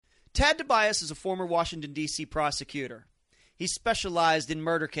Tad Tobias is a former Washington, D.C. prosecutor. He specialized in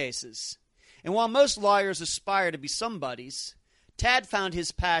murder cases. And while most lawyers aspire to be somebodies, Tad found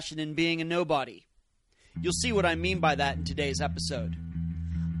his passion in being a nobody. You'll see what I mean by that in today's episode.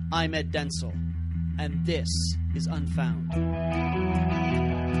 I'm Ed Densel, and this is Unfound.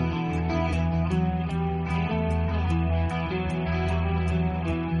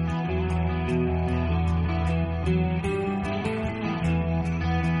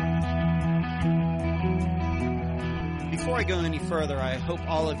 Before I go any further, I hope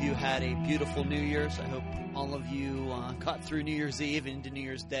all of you had a beautiful New Year's. I hope all of you got through New Year's Eve into New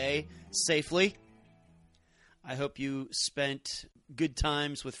Year's Day safely. I hope you spent good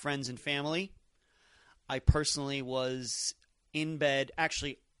times with friends and family. I personally was in bed,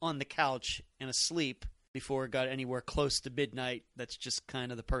 actually on the couch and asleep before it got anywhere close to midnight. That's just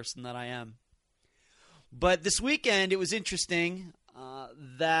kind of the person that I am. But this weekend, it was interesting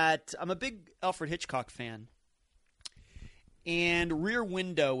that I'm a big Alfred Hitchcock fan. And Rear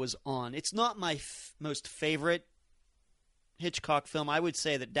Window was on. It's not my most favorite Hitchcock film. I would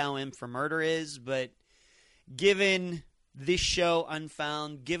say that Down M for Murder is, but given this show,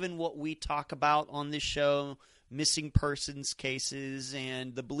 Unfound, given what we talk about on this show, missing persons cases,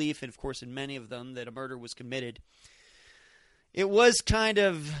 and the belief, and of course in many of them, that a murder was committed, it was kind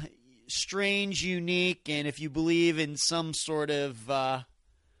of strange, unique, and if you believe in some sort of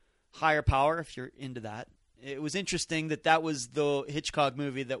higher power, if you're into that, it was interesting that that was the Hitchcock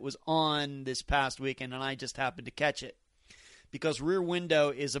movie that was on this past weekend, and I just happened to catch it. Because Rear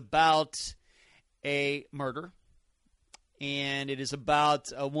Window is about a murder, and it is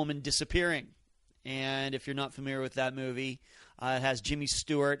about a woman disappearing. And if you're not familiar with that movie, it has Jimmy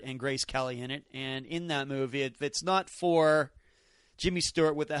Stewart and Grace Kelly in it. And in that movie, if it's not for Jimmy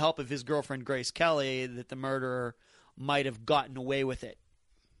Stewart with the help of his girlfriend Grace Kelly, that the murderer might have gotten away with it.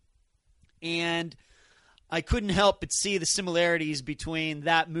 And I couldn't help but see the similarities between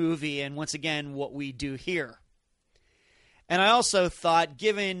that movie and, once again, what we do here. And I also thought,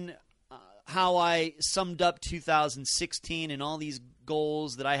 given how I summed up 2016 and all these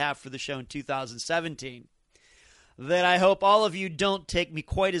goals that I have for the show in 2017, that I hope all of you don't take me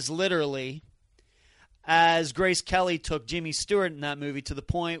quite as literally as Grace Kelly took Jimmy Stewart in that movie, to the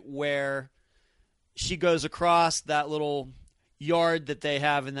point where she goes across that little yard that they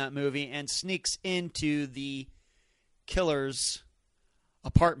have in that movie and sneaks into the killer's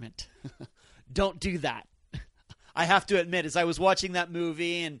apartment. Don't do that. I have to admit, as I was watching that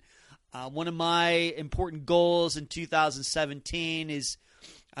movie, and one of my important goals in 2017 is,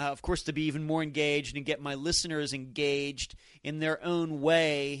 of course, to be even more engaged and get my listeners engaged in their own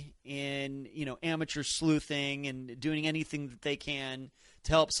way in, amateur sleuthing and doing anything that they can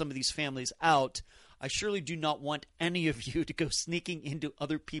to help some of these families out. I surely do not want any of you to go sneaking into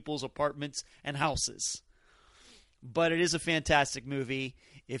other people's apartments and houses. But it is a fantastic movie.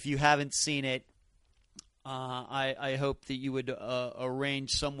 If you haven't seen it, I hope that you would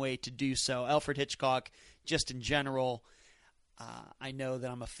arrange some way to do so. Alfred Hitchcock, just in general, I know that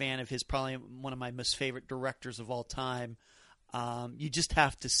I'm a fan of his, probably one of my most favorite directors of all time. You just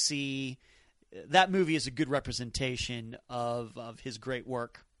have to see. That movie is a good representation of his great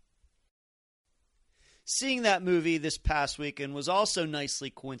work. Seeing that movie this past weekend was also nicely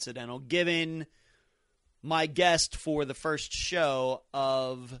coincidental, given my guest for the first show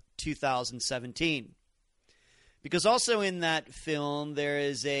of 2017. Because also in that film, there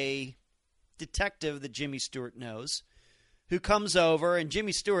is a detective that Jimmy Stewart knows who comes over, and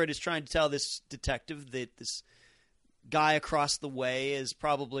Jimmy Stewart is trying to tell this detective that this guy across the way has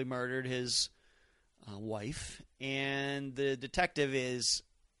probably murdered his wife, and the detective is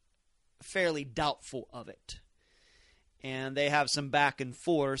fairly doubtful of it. And they have some back and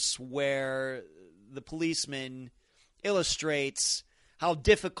forth where the policeman illustrates how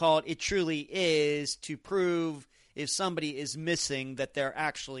difficult it truly is to prove if somebody is missing that they're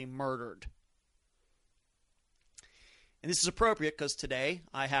actually murdered. And this is appropriate because today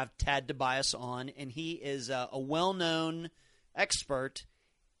I have Tad Tobias on, and he is a well-known expert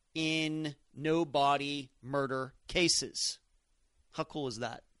in no-body murder cases. How cool is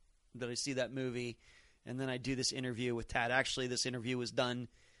that? That I see that movie, and then I do this interview with Tad. Actually, this interview was done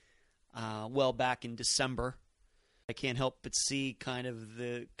well back in December. I can't help but see kind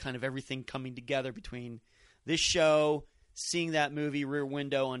of everything coming together between this show, seeing that movie Rear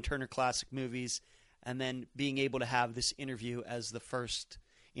Window on Turner Classic Movies, and then being able to have this interview as the first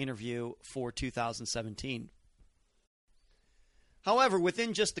interview for 2017. However,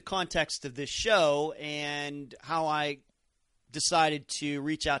 within just the context of this show and how I decided to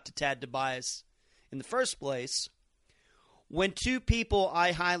reach out to Tad Tobias in the first place When two people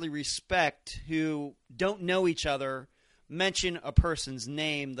I highly respect who don't know each other mention a person's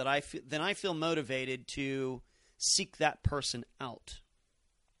name, then I feel motivated to seek that person out.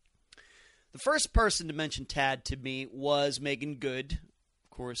 The first person to mention Tad to me was Meagan Good, of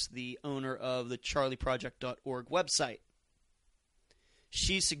course, the owner of the charlieproject.org website.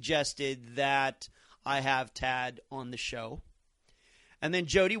 She suggested that I have Tad on the show. And then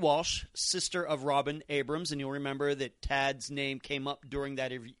Jody Walsh, sister of Robin Abrams, and you'll remember that Tad's name came up during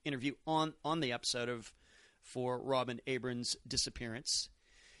that interview on the episode for Robin Abrams' disappearance.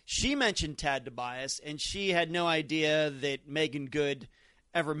 She mentioned Tad Tobias, and she had no idea that Meagan Good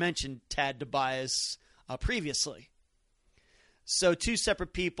ever mentioned Tad Tobias previously. So two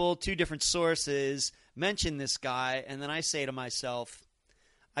separate people, two different sources mention this guy, and then I say to myself,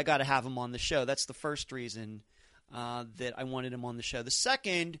 I got to have him on the show. That's the first reason that I wanted him on the show. The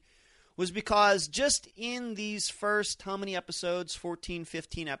second was because just in these first, how many episodes? 14,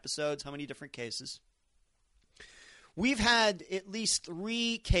 15 episodes, how many different cases? We've had at least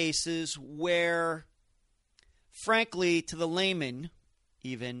 3 cases where, frankly, to the layman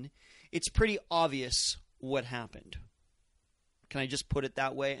even, it's pretty obvious what happened. Can I just put it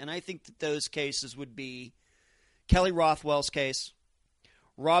that way? And I think that those cases would be Kelly Rothwell's case,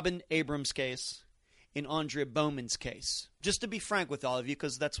 Robin Abrams' case, in Andrea Bowman's case. Just to be frank with all of you,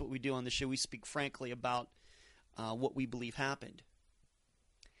 because that's what we do on the show. We speak frankly about what we believe happened.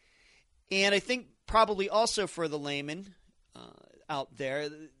 And I think probably also for the layman out there,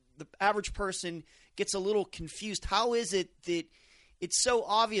 the average person gets a little confused. How is it that it's so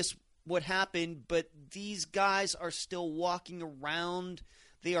obvious what happened, but these guys are still walking around?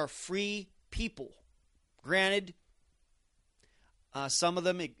 They are free people. Granted, some of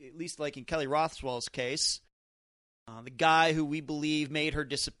them, at least like in Kelly Rothwell's case, the guy who we believe made her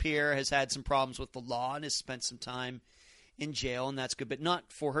disappear has had some problems with the law and has spent some time in jail, and that's good, but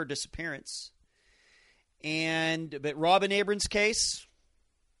not for her disappearance. But Robin Abrams' case,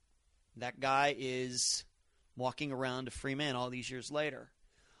 that guy is walking around a free man all these years later.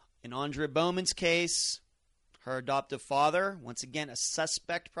 In Andrea Bowman's case, her adoptive father, once again a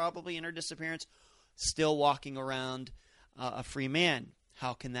suspect probably in her disappearance, still walking around a free man.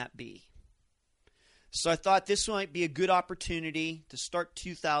 How can that be? So I thought this might be a good opportunity to start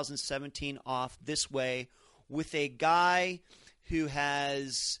 2017 off this way with a guy who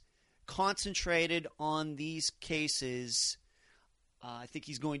has concentrated on these cases, I think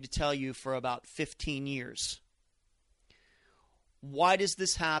he's going to tell you, for about 15 years. Why does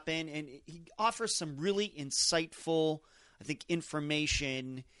this happen? And he offers some really insightful, I think,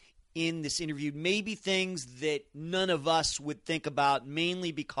 information in this interview. Maybe things that none of us would think about,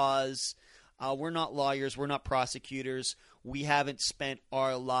 mainly because we're not lawyers, we're not prosecutors, we haven't spent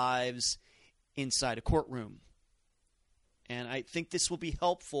our lives inside a courtroom. And I think this will be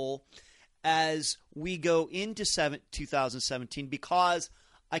helpful as we go into 2017, because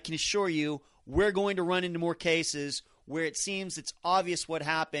I can assure you we're going to run into more cases where it seems it's obvious what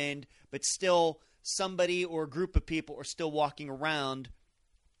happened, but still somebody or a group of people are still walking around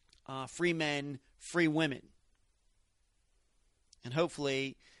free men, free women. And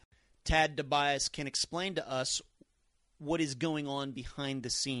hopefully Tad Tobias can explain to us what is going on behind the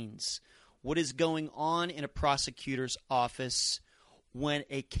scenes, what is going on in a prosecutor's office when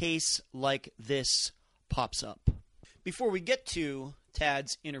a case like this pops up. Before we get to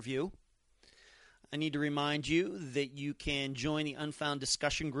Tad's interview, I need to remind you that you can join the Unfound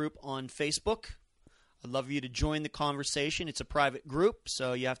discussion group on Facebook. I'd love you to join the conversation. It's a private group,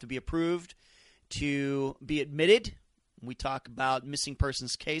 so you have to be approved to be admitted. We talk about missing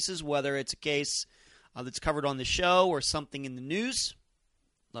persons cases, whether it's a case that's covered on the show or something in the news.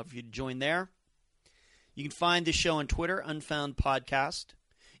 Love for you to join there. You can find this show on Twitter, Unfound Podcast.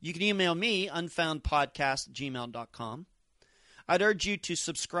 You can email me, unfoundpodcast@gmail.com. I'd urge you to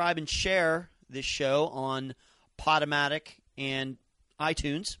subscribe and share this show on Podomatic and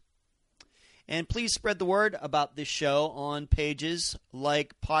iTunes. And please spread the word about this show on pages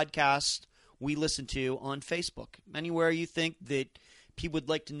like Podcast We Listen To on Facebook. Anywhere you think that people would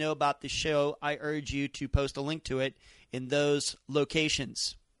like to know about this show, I urge you to post a link to it in those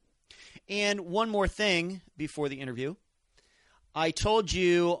locations. And one more thing before the interview. I told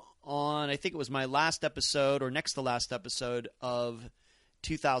you on, I think it was my last episode or next to last episode of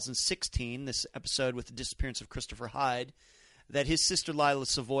 2016, this episode with the disappearance of Christopher Hyde, that his sister Lila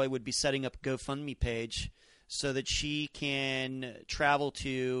Savoy would be setting up a GoFundMe page so that she can travel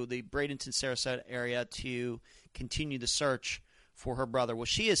to the Bradenton, Sarasota area to continue the search for her brother. Well,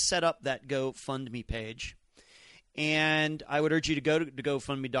 she has set up that GoFundMe page, and I would urge you to go to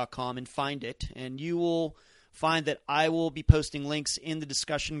GoFundMe.com and find it, and you will find that I will be posting links in the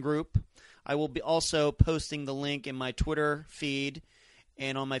discussion group. I will be also posting the link in my Twitter feed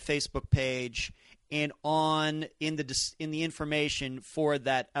and on my Facebook page and in the information for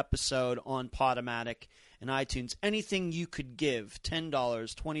that episode on Podomatic and iTunes. Anything you could give, $10,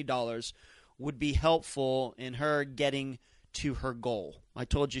 $20, would be helpful in her getting to her goal. I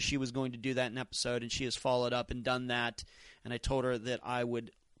told you she was going to do that in an episode, and she has followed up and done that, and I told her that I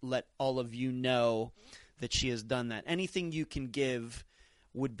would let all of you know that she has done that. Anything you can give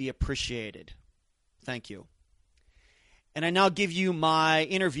would be appreciated. Thank you. And I now give you my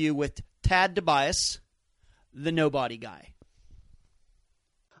interview with Tad DeBiase, the Nobody Guy.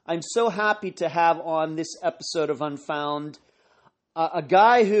 I'm so happy to have on this episode of Unfound a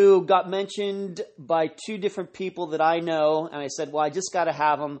guy who got mentioned by two different people that I know, and I said, well, I just got to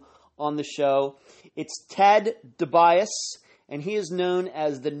have him on the show. It's Tad DeBiase, and he is known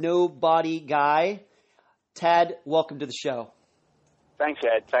as the Nobody Guy. Tad, welcome to the show. Thanks,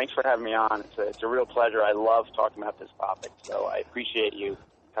 Ed. Thanks for having me on. It's a real pleasure. I love talking about this topic, so I appreciate you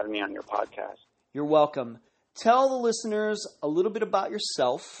having me on your podcast. You're welcome. Tell the listeners a little bit about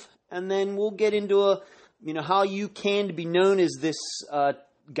yourself, and then we'll get into how you came to be known as this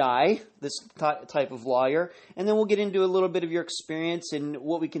guy, this type of lawyer, and then we'll get into a little bit of your experience and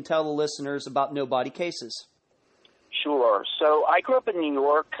what we can tell the listeners about nobody cases. Sure. So I grew up in New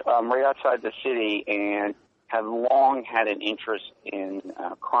York, right outside the city, and have long had an interest in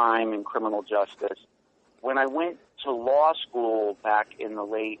crime and criminal justice. When I went to law school back in the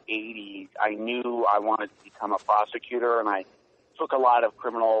late 80s, I knew I wanted to become a prosecutor, and I took a lot of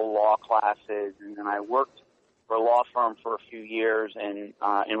criminal law classes, and then I worked for a law firm for a few years in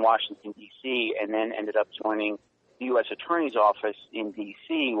Washington, D.C., and then ended up joining the U.S. Attorney's Office in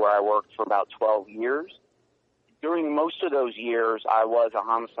D.C., where I worked for about 12 years. During most of those years, I was a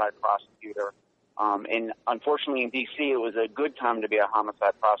homicide prosecutor. And unfortunately in D.C., it was a good time to be a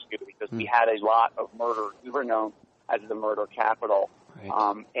homicide prosecutor because we had a lot of murder. We were known as the murder capital.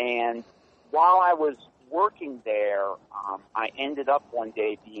 Right. And while I was working there, I ended up one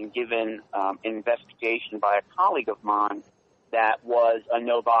day being given an investigation by a colleague of mine that was a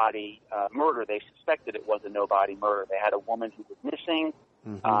nobody murder. They suspected it was a nobody murder. They had a woman who was missing,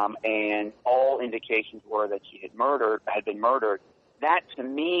 and all indications were that she had been murdered. That, to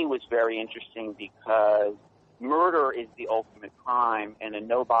me, was very interesting because murder is the ultimate crime, and a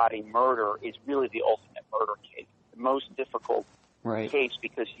nobody murder is really the ultimate murder case. The most difficult case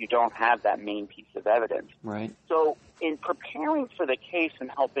because you don't have that main piece of evidence. Right. So in preparing for the case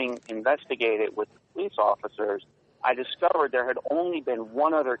and helping investigate it with the police officers, I discovered there had only been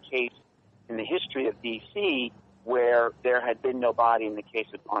one other case in the history of D.C. where there had been nobody and the case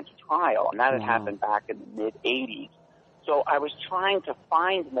had gone to trial, and that had happened back in the mid-'80s. So I was trying to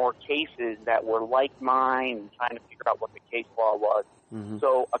find more cases that were like mine and trying to figure out what the case law was.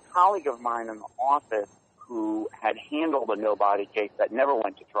 So a colleague of mine in the office who had handled a nobody case that never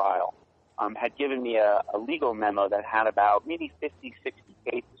went to trial had given me a legal memo that had about maybe 50, 60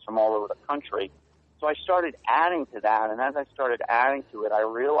 cases from all over the country. So I started adding to that, and as I started adding to it, I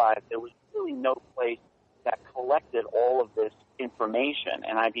realized there was really no place that collected all of this information,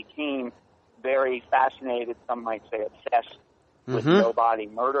 and I became very fascinated, some might say obsessed, with nobody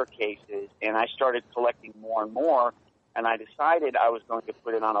murder cases, and I started collecting more and more, and I decided I was going to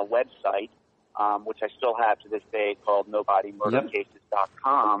put it on a website, which I still have to this day, called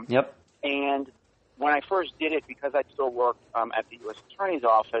NobodyMurderCases.com. Yep. And when I first did it, because I still work at the U.S. Attorney's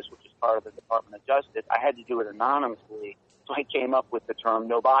Office, which is part of the Department of Justice, I had to do it anonymously, so I came up with the term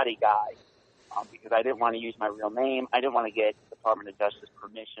Nobody Guy. Because I didn't want to use my real name. I didn't want to get Department of Justice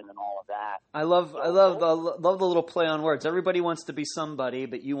permission and all of that. I love the little play on words. Everybody wants to be somebody,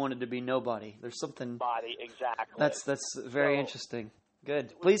 but you wanted to be nobody. There's something. Body, exactly. That's very interesting.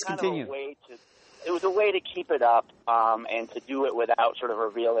 Good. Please continue. It was a way to keep it up and to do it without sort of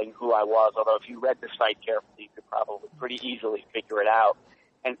revealing who I was. Although if you read the site carefully, you could probably pretty easily figure it out.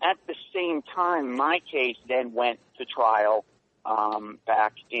 And at the same time, my case then went to trial.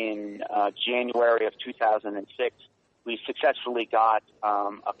 Back in January of 2006, we successfully got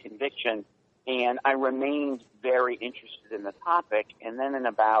a conviction, and I remained very interested in the topic. And then in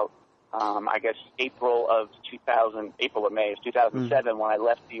about, April or May of 2007, when I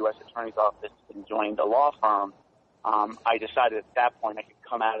left the U.S. Attorney's Office and joined a law firm, I decided at that point I could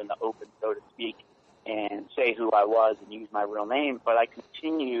come out in the open, so to speak, and say who I was and use my real name. But I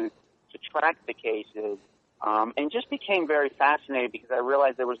continued to track the cases. And just became very fascinated because I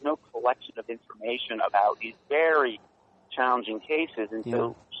realized there was no collection of information about these very challenging cases. And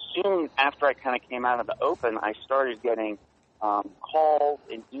so soon after I kind of came out of the open, I started getting calls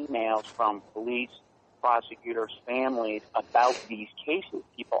and emails from police prosecutors, families about these cases.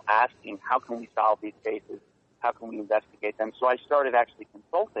 People asking, how can we solve these cases? How can we investigate them? So I started actually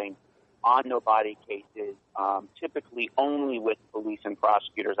consulting on no-body cases, typically only with police and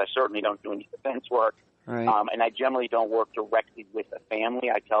prosecutors. I certainly don't do any defense work. Right. And I generally don't work directly with the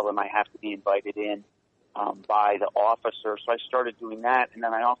family. I tell them I have to be invited in by the officer. So I started doing that, and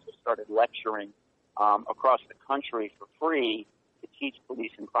then I also started lecturing across the country for free to teach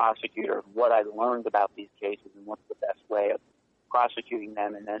police and prosecutors what I learned about these cases and what's the best way of prosecuting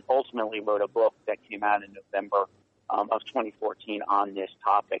them, and then ultimately wrote a book that came out in November of 2014 on this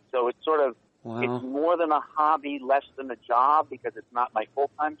topic. So it's sort of, it's more than a hobby, less than a job, because it's not my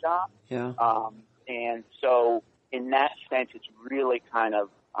full-time job. Yeah. And so in that sense, it's really kind of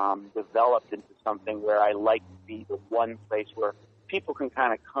developed into something where I like to be the one place where people can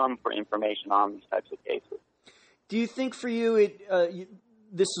kind of come for information on these types of cases. Do you think for you,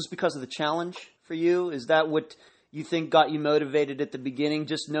 this was because of the challenge for you? Is that what you think got you motivated at the beginning,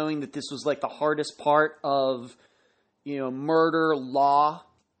 just knowing that this was like the hardest part of, murder law?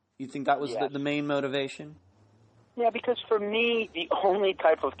 You think that was the main motivation? Yeah, because for me, the only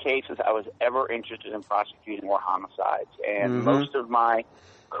type of cases I was ever interested in prosecuting were homicides. And most of my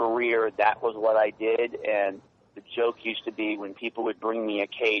career, that was what I did. And the joke used to be when people would bring me a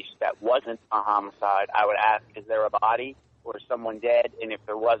case that wasn't a homicide, I would ask, is there a body or is someone dead? And if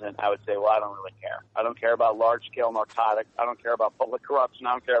there wasn't, I would say, well, I don't really care. I don't care about large-scale narcotics. I don't care about public corruption.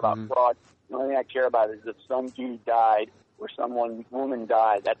 I don't care about fraud. The only thing I care about is if some dude died or woman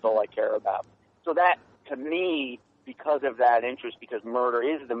died. That's all I care about. So that, to me, because of that interest, because murder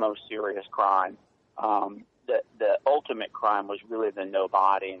is the most serious crime, the ultimate crime was really the no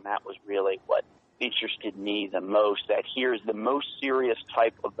body, and that was really what interested me the most, that here's the most serious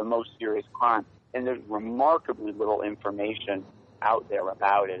type of the most serious crime, and there's remarkably little information out there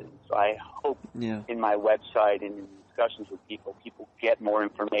about it. And so I hope in my website and in discussions with people get more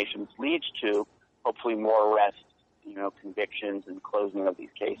information, which leads to hopefully more arrests, convictions and closing of these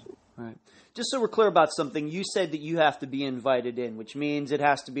cases. Right. Just so we're clear about something, you said that you have to be invited in, which means it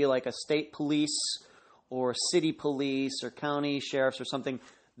has to be like a state police or city police or county sheriffs or something.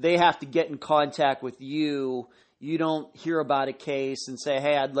 They have to get in contact with you. You don't hear about a case and say,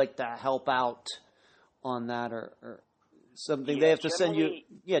 hey, I'd like to help out on that or something. They have to send you.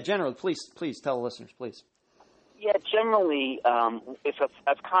 Yeah, generally, please tell the listeners, please. Yeah, generally, if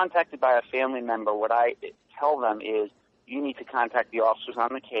I'm contacted by a family member, what I tell them is you need to contact the officers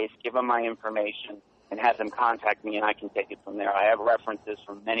on the case, give them my information, and have them contact me, and I can take it from there. I have references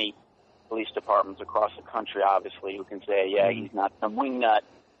from many police departments across the country, obviously, who can say, yeah, he's not some wingnut,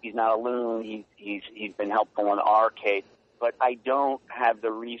 he's not a loon, he's been helpful in our case. But I don't have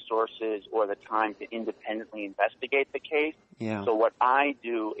the resources or the time to independently investigate the case. Yeah. So what I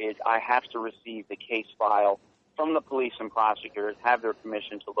do is I have to receive the case file from the police and prosecutors, have their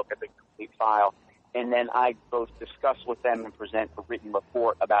permission to look at the complete file, and then I both discuss with them and present a written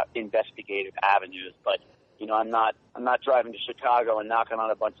report about investigative avenues. But I'm not driving to Chicago and knocking on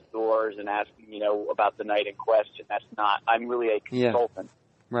a bunch of doors and asking about the night in question. That's not. I'm really a consultant,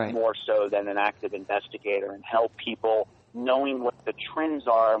 more so than an active investigator, and help people knowing what the trends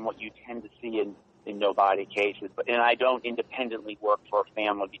are and what you tend to see in no-body cases. And I don't independently work for a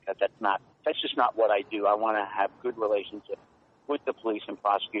family because that's just not what I do. I want to have good relationships with the police and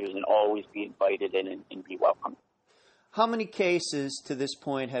prosecutors and always be invited in and be welcome. How many cases to this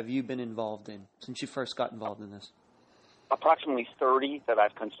point have you been involved in since you first got involved in this? Approximately 30 that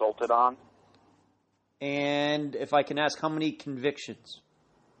I've consulted on. And if I can ask, how many convictions?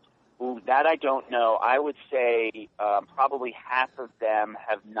 Ooh, that I don't know. I would say probably half of them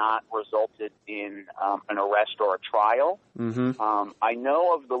have not resulted in an arrest or a trial. I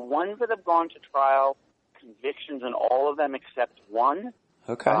know of the ones that have gone to trial, convictions in all of them except one.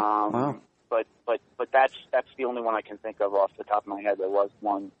 Okay. Wow. But that's the only one I can think of off the top of my head. There was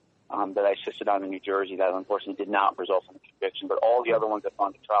one that I assisted on in New Jersey that unfortunately did not result in a conviction. But all the other ones that have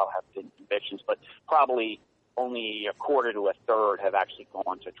gone to trial have been convictions. But probably only a quarter to a third have actually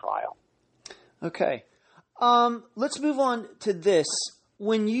gone to trial. Okay. Let's move on to this.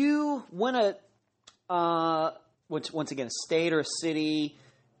 When once again, a state or a city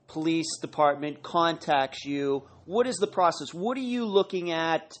police department contacts you, what is the process? What are you looking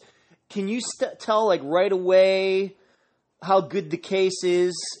at? Can you tell right away how good the case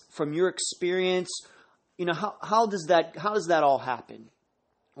is from your experience? How does that all happen?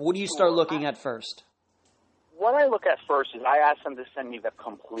 What do you start looking at first? What I look at first is I ask them to send me the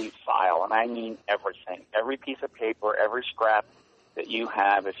complete file, and I mean everything. Every piece of paper, every scrap that you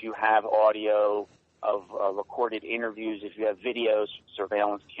have. If you have audio, recorded interviews, if you have videos,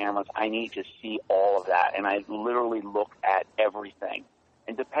 surveillance cameras, I need to see all of that. And I literally look at everything.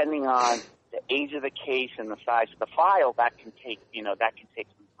 And depending on the age of the case and the size of the file, that can take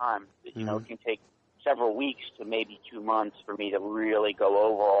some time. You know, it can take several weeks to maybe 2 months for me to really go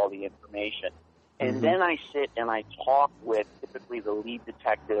over all the information. And then I sit and I talk with typically the lead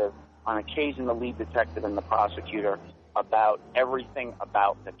detective, on occasion the lead detective and the prosecutor, about everything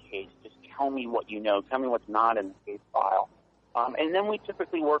about the case. Just tell me what you know. Tell me what's not in the case file. And then we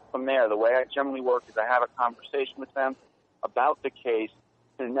typically work from there. The way I generally work is I have a conversation with them about the case,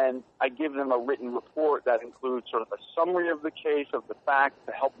 and then I give them a written report that includes sort of a summary of the case, of the facts,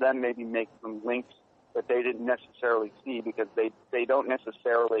 to help them maybe make some links that they didn't necessarily see, because they don't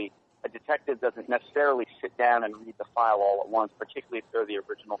necessarily, a detective doesn't necessarily sit down and read the file all at once, particularly if they're the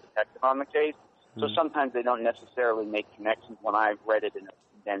original detective on the case. So sometimes they don't necessarily make connections when I've read it in a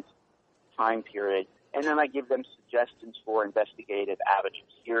condensed time period. And then I give them suggestions for investigative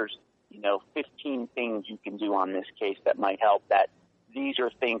avenues. Here's, 15 things you can do on this case that might help. That these are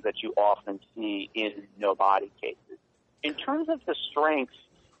things that you often see in no-body cases. In terms of the strengths,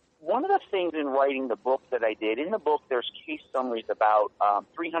 one of the things in writing the book that I did, in the book there's case summaries about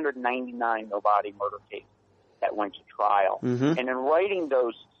 399 no-body murder cases that went to trial. And in writing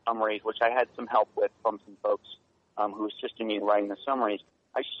those summaries, which I had some help with from some folks who assisted me in writing the summaries,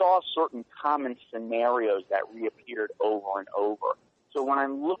 I saw certain common scenarios that reappeared over and over. So when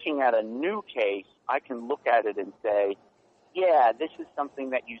I'm looking at a new case, I can look at it and say, yeah, this is something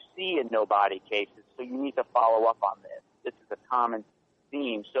that you see in no-body cases, so you need to follow up on this. This is a common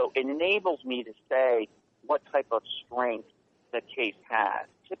theme. So it enables me to say what type of strength the case has.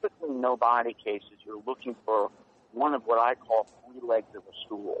 Typically, no-body cases, you're looking for one of what I call 3 legs of a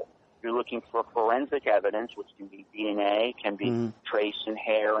stool. You're looking for forensic evidence, which can be DNA, can be trace and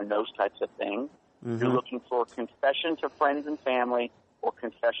hair and those types of things. You're looking for confession to friends and family or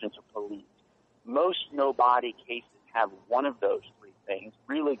confession to police. Most no-body cases have one of those 3 things.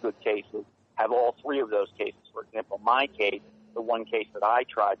 Really good cases have all 3 of those cases. For example, my case, the one case that I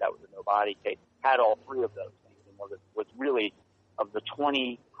tried that was a no-body case, had all 3 of those things. And was really, of the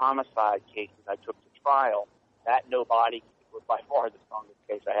 20 homicide cases I took to trial, that no-body case was by far the strongest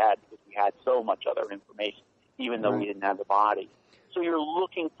case I had, because we had so much other information, even though we didn't have the body. So you're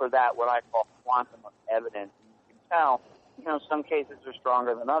looking for that, what I call quantum of evidence. And you can tell, some cases are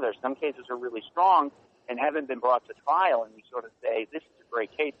stronger than others. Some cases are really strong and haven't been brought to trial, and we sort of say, this is a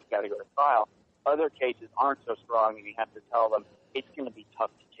great case, you got to go to trial. Other cases aren't so strong, and you have to tell them, it's going to be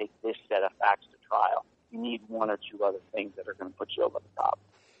tough to take this set of facts to trial. You need 1 or 2 other things that are going to put you over the top.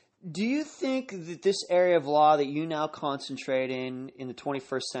 Do you think that this area of law that you now concentrate in the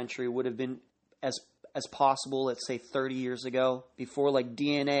 21st century would have been as possible, let's say 30 years ago, before like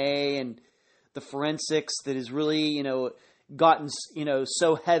DNA and the forensics that is really, gotten,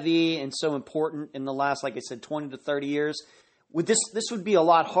 so heavy and so important in the last, like I said, 20 to 30 years? This would be a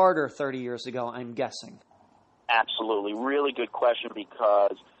lot harder 30 years ago, I'm guessing. Absolutely. Really good question,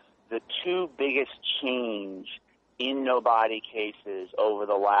 because the 2 biggest change in no-body cases over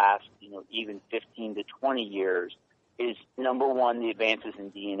the last, even 15 to 20 years is, number one, the advances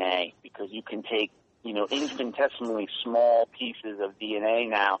in DNA, because you can take, infinitesimally small pieces of DNA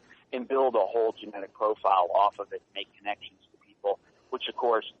now and build a whole genetic profile off of it, make connections to people, which, of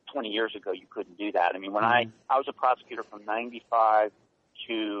course, 20 years ago you couldn't do that. I mean, when I was a prosecutor from 95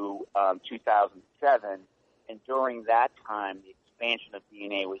 to 2007, and during that time, the expansion of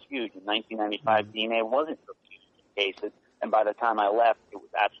DNA was huge. In 1995, DNA wasn't so huge in cases, and by the time I left, it was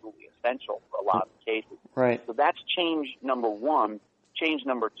absolutely essential for a lot of cases. Right. So that's change number 1. Change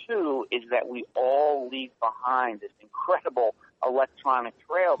number 2 is that we all leave behind this incredible electronic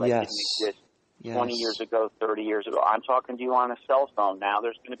trail that didn't exist 20 years ago, 30 years ago. I'm talking to you on a cell phone. Now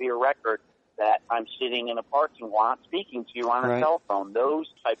there's going to be a record that I'm sitting in a parking lot speaking to you on a cell phone. Those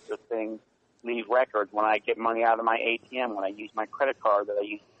types of things leave records. When I get money out of my ATM, when I use my credit card that I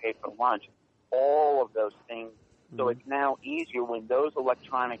use to pay for lunch, all of those things. So it's now easier when those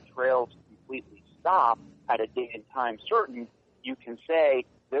electronic trails completely stop at a date and time certain. You can say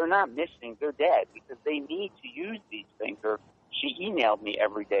they're not missing, they're dead, because they need to use these things. Or she emailed me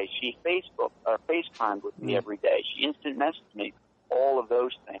every day. She FaceTimed with me every day. She instant messaged me. All of those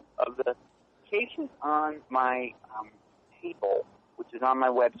things. Of the cases on my table, which is on my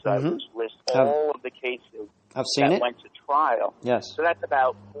website, which lists all of the cases that went to trial. Yes. So that's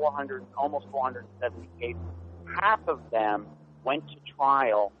about 400, almost 470 cases. Half of them went to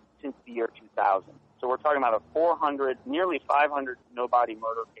trial since the year 2000. So we're talking about nearly 500 no-body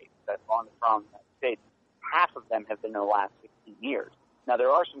murder cases that have gone to trial in the United States. Half of them have been in the last 16 years. Now,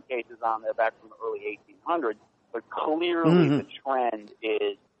 there are some cases on there back from the early 1800s, but clearly the trend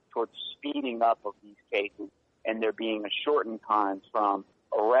is towards speeding up of these cases and there being a shortened time from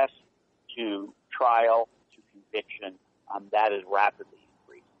arrest to trial to conviction. That is rapidly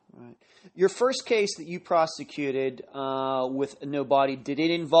increasing. Right. Your first case that you prosecuted with no body, did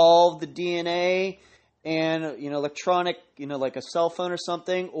it involve the DNA and electronic, like a cell phone or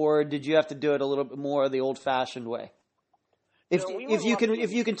something, or did you have to do it a little bit more the old-fashioned way?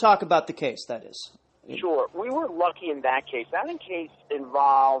 If you can talk about the case, that is. Sure. We were lucky in that case. That case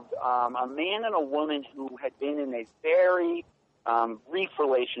involved a man and a woman who had been in a very brief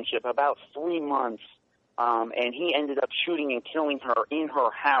relationship, about 3 months, and he ended up shooting and killing her in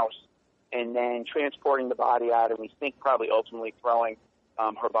her house and then transporting the body out, and we think probably ultimately throwing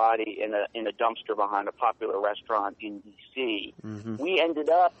her body in a dumpster behind a popular restaurant in D.C. Mm-hmm. We ended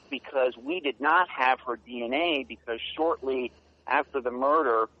up, because we did not have her DNA, because shortly after the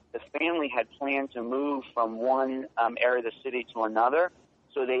murder, the family had planned to move from one area of the city to another,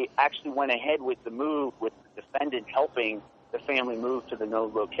 so they actually went ahead with the move, with the defendant helping the family move to the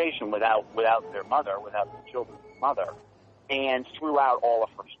no location without their mother, without the children's mother, and threw out all of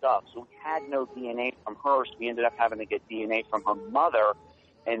her stuff. So we had no DNA from her, so we ended up having to get DNA from her mother,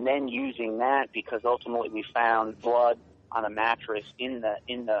 and then using that, because ultimately we found blood on a mattress in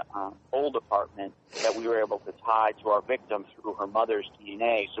the old apartment that we were able to tie to our victim through her mother's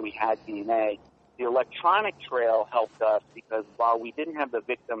DNA. So we had DNA. The electronic trail helped us because while we didn't have the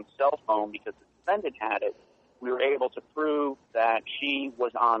victim's cell phone because the defendant had it, we were able to prove that she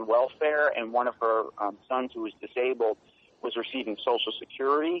was on welfare and one of her sons who was disabled was receiving Social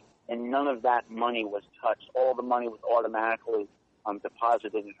Security, and none of that money was touched. All the money was automatically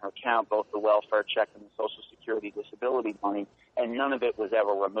deposited in her account, both the welfare check and the Social Security disability money, and none of it was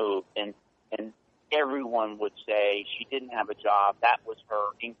ever removed. And everyone would say she didn't have a job. That was her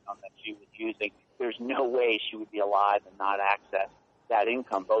income that she was using. There's no way she would be alive and not access that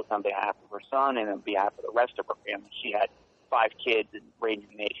income, both on behalf of her son and on behalf of the rest of her family. She had 5 kids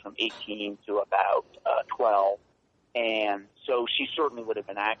ranging in age from 18 to about 12, and so she certainly would have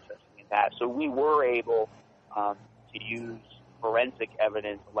been accessing that. So we were able to use forensic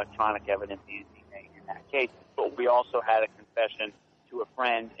evidence, electronic evidence in that case, but we also had a confession to a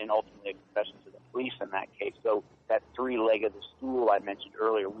friend and ultimately a confession to the police in that case. So that 3-leg of the stool I mentioned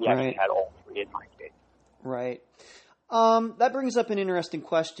earlier, we actually had all 3 in my case. Right. That brings up an interesting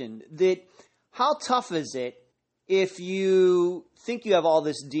question. How tough is it if you think you have all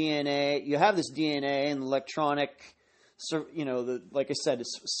this DNA, you have this DNA and electronic, like I said, a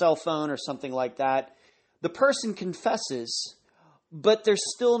cell phone or something like that, the person confesses, but there's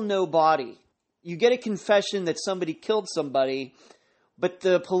still no body. You get a confession that somebody killed somebody, but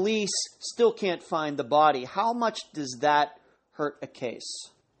the police still can't find the body. How much does that hurt a case?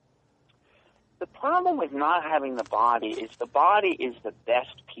 The problem with not having the body is the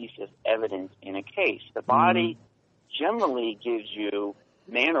best piece of evidence in a case. The body generally gives you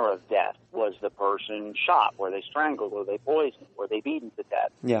manner of death. Was the person shot? Were they strangled? Were they poisoned? Were they beaten to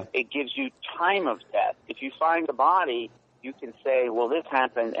death? Yeah. It gives you time of death. If you find the body, you can say, well, this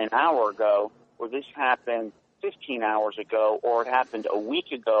happened an hour ago, or this happened 15 hours ago, or it happened a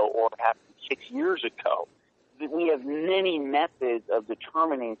week ago, or it happened 6 years ago. We have many methods of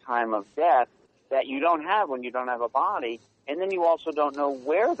determining time of death that you don't have when you don't have a body, and then you also don't know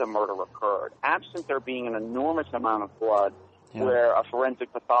where the murder occurred. Absent there being an enormous amount of blood, where a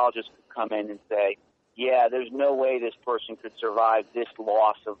forensic pathologist could come in and say, yeah, there's no way this person could survive this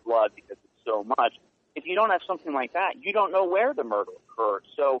loss of blood because it's so much. If you don't have something like that, you don't know where the murder occurred.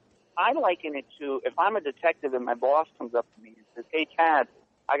 So I liken it to, if I'm a detective and my boss comes up to me and says, hey, Tad,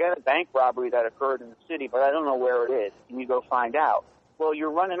 I got a bank robbery that occurred in the city, but I don't know where it is. Can you go find out? Well,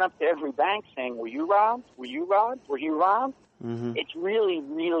 you're running up to every bank saying, were you robbed? Were you robbed? Were you robbed? Mm-hmm. It's really,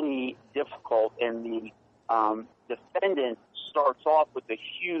 really difficult, and the defendant starts off with a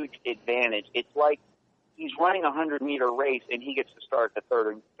huge advantage. It's like he's running a 100-meter race, and he gets to start at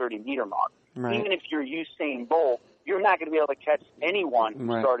the 30-meter mark. Right. Even if you're Usain Bolt, you're not going to be able to catch anyone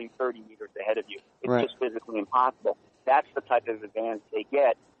starting 30 meters ahead of you. It's just physically impossible. That's the type of advantage they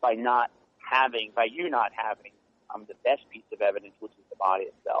get by you not having the best piece of evidence, which is the body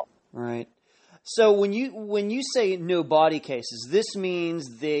itself. Right. So when you say no body cases, this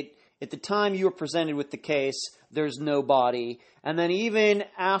means that at the time you were presented with the case, there's no body, and then even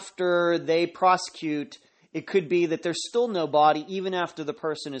after they prosecute, it could be that there's still no body even after the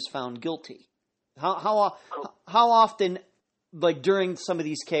person is found guilty. How often, like during some of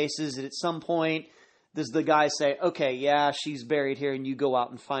these cases, at some point, does the guy say, okay, yeah, she's buried here, and you go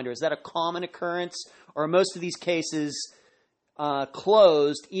out and find her? Is that a common occurrence? Or most of these cases,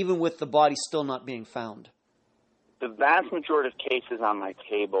 closed, even with the body still not being found? The vast majority of cases on my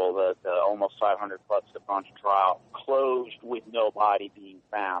table, the almost 500 plus that gone to trial, closed with no body being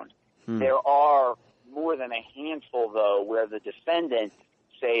found. There are more than a handful, though, where the defendant,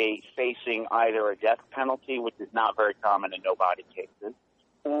 say, facing either a death penalty, which is not very common in no-body cases,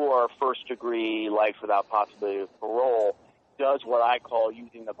 or first-degree life without possibility of parole, does what I call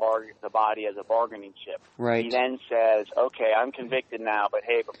using the body as a bargaining chip. Right. He then says, okay, I'm convicted now, but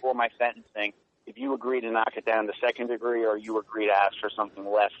hey, before my sentencing, if you agree to knock it down to second degree or you agree to ask for something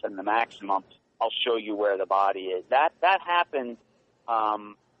less than the maximum, I'll show you where the body is. That happens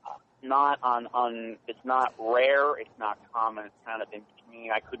not on it's not rare, it's not common, it's kind of in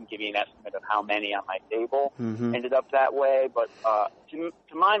between. I couldn't give you an estimate of how many on my table ended up that way, but to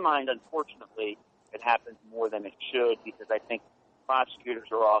my mind, unfortunately, it happens more than it should, because I think prosecutors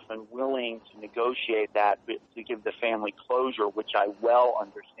are often willing to negotiate that to give the family closure, which I well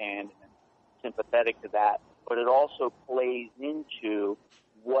understand and am sympathetic to that, but it also plays into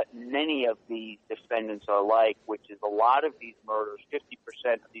what many of these defendants are like, which is a lot of these murders,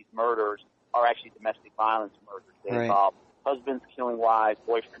 50% of these murders are actually domestic violence murders. They involve husbands killing wives,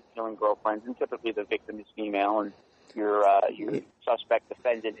 boyfriends killing girlfriends, and typically the victim is female and your suspect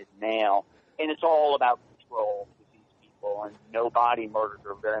defendant is male. And it's all about control with these people, and no-body murders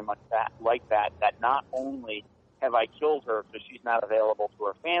are very much like that not only have I killed her so she's not available to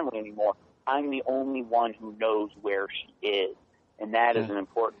her family anymore, I'm the only one who knows where she is. And that is an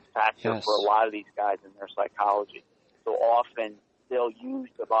important factor for a lot of these guys in their psychology. So often they'll use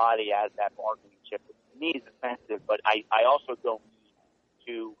the body as that bargaining chip, which to me is offensive, but I also don't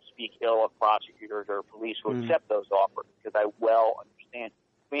need to speak ill of prosecutors or police who accept those offers, because I well understand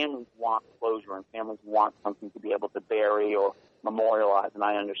families want closure and families want something to be able to bury or memorialize, and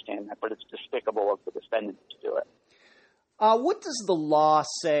I understand that, but it's despicable of the defendant to do it. What does the law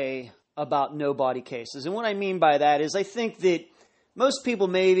say about no-body cases? And what I mean by that is I think that most people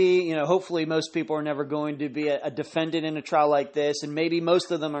hopefully most people are never going to be a defendant in a trial like this, and maybe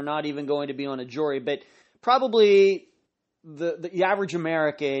most of them are not even going to be on a jury, but probably the average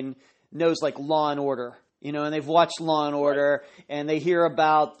American knows like Law and Order, and they've watched Law and Order, and they hear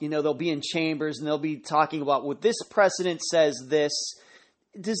about, they'll be in chambers and they'll be talking about what this precedent says this.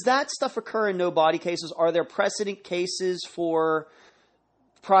 Does that stuff occur in no-body cases? Are there precedent cases for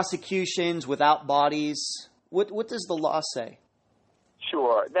prosecutions without bodies? What does the law say?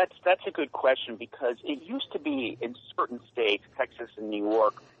 Sure. That's a good question, because it used to be in certain states, Texas and New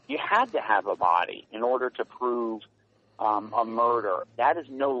York, you had to have a body in order to prove a murder. That is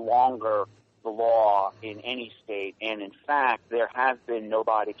no longer the law in any state, and in fact, there have been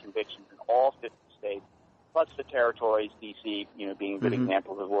no-body convictions in all 50 states, plus the territories, D.C., being a good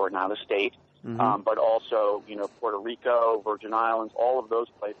example of where not a state, but also, Puerto Rico, Virgin Islands, all of those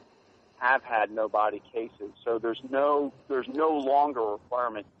places have had no-body cases. So there's no longer a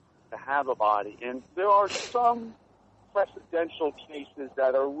requirement to have a body. And there are some precedential cases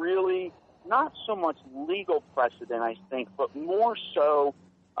that are really not so much legal precedent, I think, but more so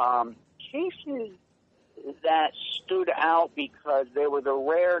cases that stood out because they were the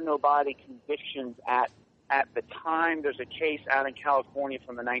rare no-body convictions at the time. There's a case out in California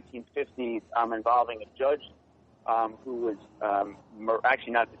from the 1950s involving a judge who was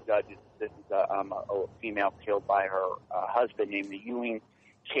actually not the judge. This is a female killed by her husband, named the Ewing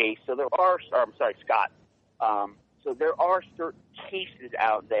case. So there are, Scott. So there are certain cases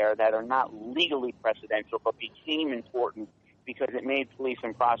out there that are not legally precedential, but became important because it made police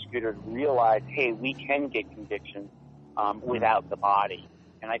and prosecutors realize, hey, we can get convictions without the body.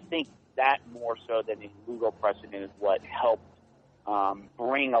 And I think that more so than a legal precedent is what helped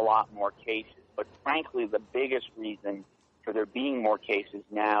bring a lot more cases. But frankly, the biggest reason for there being more cases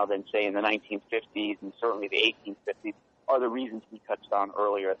now than, say, in the 1950s and certainly the 1850s are the reasons we touched on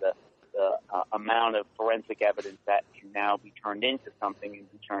earlier, the amount of forensic evidence that can now be turned into something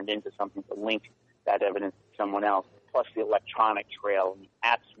and be turned into something to link that evidence to someone else, plus the electronic trail and the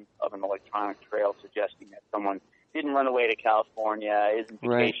absence of an electronic trail suggesting that someone didn't run away to California, isn't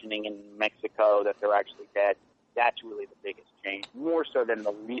vacationing in Mexico, that they're actually dead. That's really the biggest change, more so than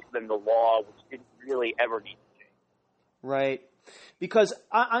the law, which didn't really ever need to change. Right. Because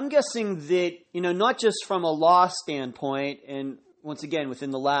I'm guessing that, not just from a law standpoint, and once again,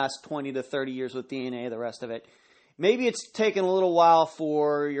 within the last 20 to 30 years with DNA, the rest of it, maybe it's taken a little while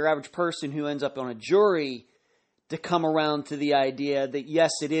for your average person who ends up on a jury to come around to the idea that,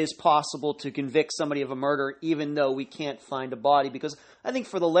 yes, it is possible to convict somebody of a murder even though we can't find a body. Because I think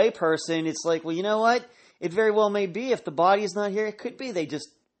for the layperson, it's like, well, you know what? It very well may be if the body is not here. It could be they just,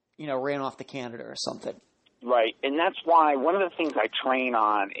 ran off to Canada or something. Right, and that's why one of the things I train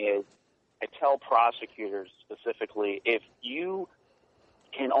on is I tell prosecutors specifically, if you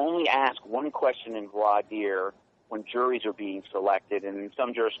can only ask one question in voir dire when juries are being selected, and in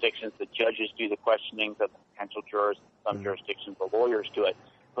some jurisdictions the judges do the questioning of the potential jurors, in some jurisdictions the lawyers do it,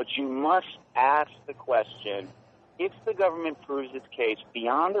 but you must ask the question, if the government proves its case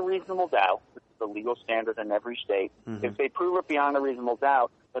beyond a reasonable doubt, which is the legal standard in every state, if they prove it beyond a reasonable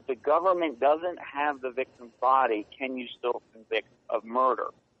doubt, but the government doesn't have the victim's body, can you still convict of murder?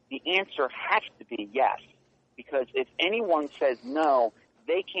 The answer has to be yes, because if anyone says no,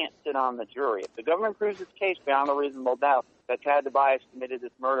 they can't sit on the jury. If the government proves its case beyond a reasonable doubt that Tad Tobias committed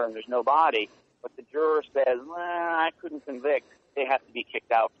this murder and there's no body, but the juror says, I couldn't convict, they have to be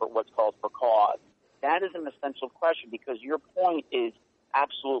kicked out for what's called for cause. That is an essential question, because your point is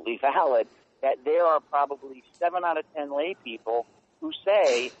absolutely valid, that there are probably 7 out of 10 lay people who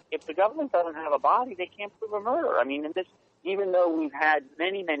say if the government doesn't have a body, they can't prove a murder. I mean, in this, even though we've had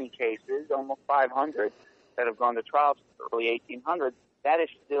many, many cases, almost 500 that have gone to trial since the early 1800s, that is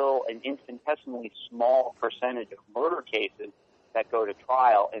still an infinitesimally small percentage of murder cases that go to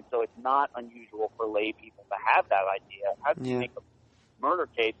trial. And so it's not unusual for lay people to have that idea. How do you make a murder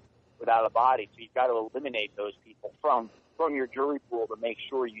case without a body? So you've got to eliminate those people from your jury pool to make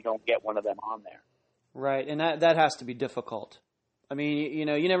sure you don't get one of them on there. Right, and that has to be difficult. I mean,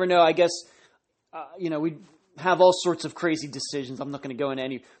 you never know. I guess, we have all sorts of crazy decisions. I'm not going to go into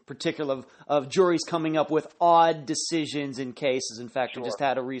any particular of juries coming up with odd decisions in cases. In fact, we just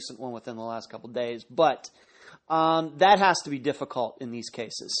had a recent one within the last couple of days. But that has to be difficult in these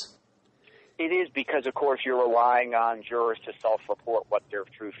cases. It is, because, of course, you're relying on jurors to self-report what their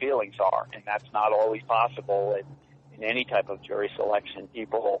true feelings are, and that's not always possible in any type of jury selection.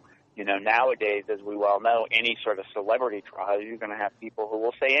 People, nowadays, as we well know, any sort of celebrity trial, you're going to have people who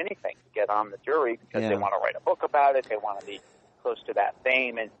will say anything to get on the jury because they want to write a book about it, they want to be close to that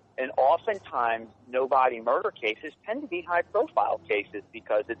fame, and oftentimes no-body murder cases tend to be high-profile cases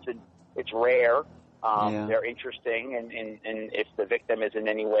because it's rare. They're interesting, and if the victim is in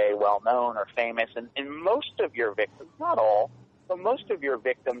any way well-known or famous, and most of your victims, not all, but most of your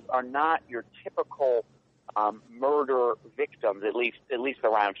victims are not your typical murder victims, at least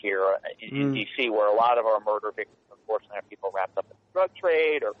around here in D.C., where a lot of our murder victims, unfortunately, are people wrapped up in the drug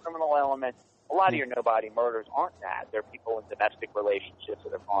trade or criminal elements. A lot of your no-body murders aren't that. They're people in domestic relationships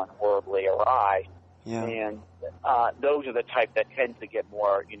that have gone horribly awry, and those are the type that tend to get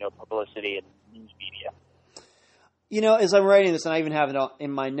more, publicity in news media. As I'm writing this, and I even have it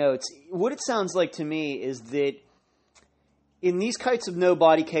in my notes, what it sounds like to me is that in these kinds of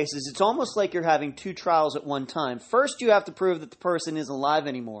no-body cases, it's almost like you're having 2 trials at one time. First, you have to prove that the person isn't alive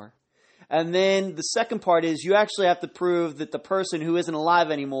anymore. And then the second part is you actually have to prove that the person who isn't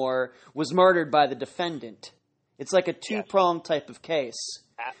alive anymore was murdered by the defendant. It's like a 2-pronged type of case.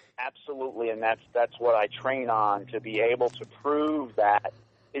 Absolutely, and that's what I train on, to be able to prove that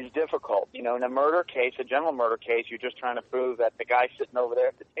is difficult. In a murder case, a general murder case, you're just trying to prove that the guy sitting over there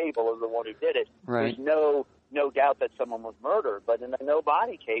at the table is the one who did it. Right. There's no doubt that someone was murdered. But in a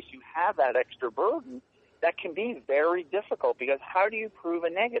no-body case, you have that extra burden that can be very difficult, because how do you prove a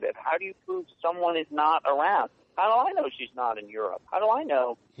negative? How do you prove someone is not around? How do I know she's not in Europe? How do I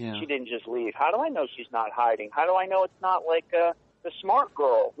know she didn't just leave? How do I know she's not hiding? How do I know it's not like the smart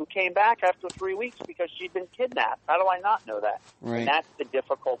girl who came back after 3 weeks because she'd been kidnapped? How do I not know that? Right. And that's the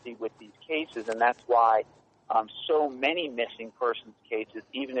difficulty with these cases, and that's why so many missing persons cases,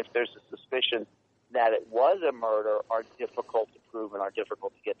 even if there's a suspicion that it was a murder, are difficult to prove and are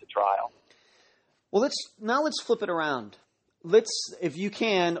difficult to get to trial. Well, let's flip it around. Let's, if you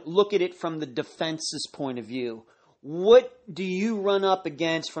can, look at it from the defense's point of view. What do you run up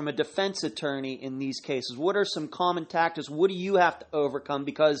against from a defense attorney in these cases? What are some common tactics? What do you have to overcome?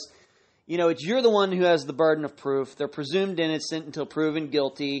 Because, you're the one who has the burden of proof. They're presumed innocent until proven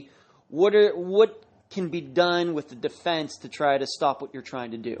guilty. What can be done with the defense to try to stop what you're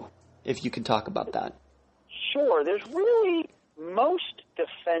trying to do? If you can talk about that. Sure. There's really, most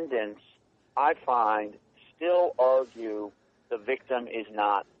defendants, I find, still argue the victim is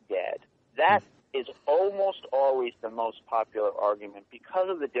not dead. That is almost always the most popular argument because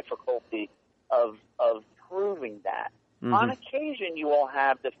of the difficulty of proving that. Mm-hmm. On occasion, you will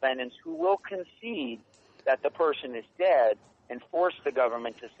have defendants who will concede that the person is dead and force the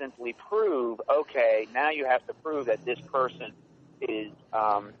government to simply prove, okay, now you have to prove that this person is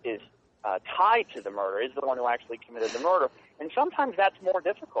tied to the murder, is the one who actually committed the murder. And sometimes that's more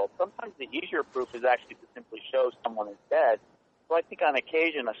difficult. Sometimes the easier proof is actually to simply show someone is dead. So I think on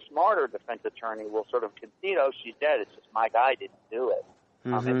occasion a smarter defense attorney will sort of concede, oh, she's dead, it's just my guy didn't do it.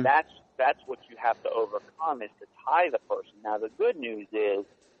 And that's that's what you have to overcome, is to tie the person. Now, the good news is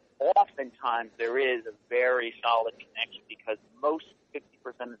oftentimes there is a very solid connection, because most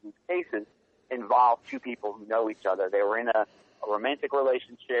 50% of these cases involve two people who know each other. They were in a romantic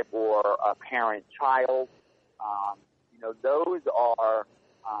relationship or a parent-child. Those are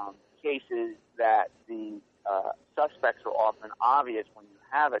cases that the suspects are often obvious when you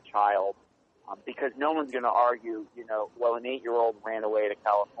have a child, because no one's going to argue, well, an 8-year-old ran away to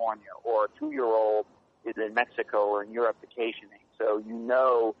California, or a 2-year-old is in Mexico or in Europe vacationing. So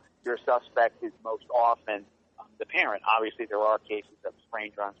your suspect is most often the parent. Obviously, there are cases of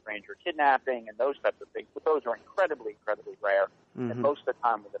stranger-on-stranger kidnapping and those types of things, but those are incredibly, incredibly rare. Mm-hmm. And most of the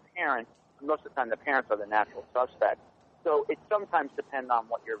time the parents are the natural suspects. So it sometimes depends on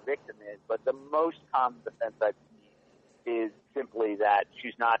what your victim is, but the most common defense I've seen is simply that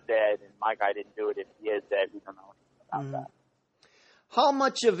she's not dead and my guy didn't do it. If he is dead, we don't know anything about that. How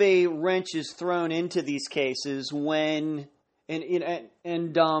much of a wrench is thrown into these cases when, being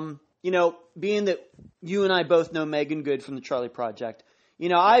that you and I both know Megan Good from the Charlie Project,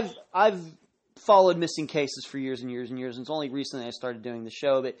 I've followed missing cases for years and years and years, and it's only recently I started doing the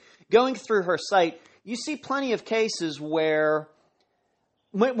show, but going through her site, you see plenty of cases where,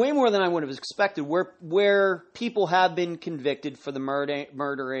 way more than I would have expected, where people have been convicted for the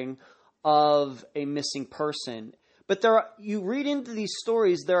murdering of a missing person. But you read into these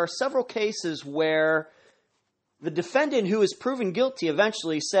stories, there are several cases where the defendant who is proven guilty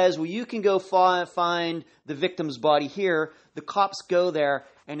eventually says, well, you can go find the victim's body here. The cops go there,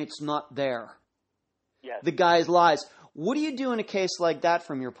 and it's not there. Yes. The guy lies. What do you do in a case like that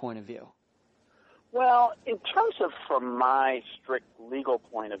from your point of view? Well, in terms of from my strict legal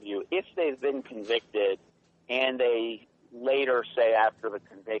point of view, if they've been convicted and they later say after the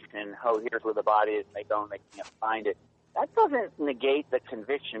conviction, oh, here's where the body is, and they go and they can't find it, that doesn't negate the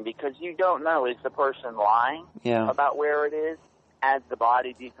conviction, because you don't know, is the person lying about where it is? Has the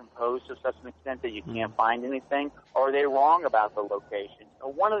body decomposed to such an extent that you can't find anything? Or are they wrong about the location? So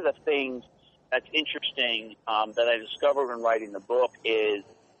one of the things that's interesting that I discovered when writing the book is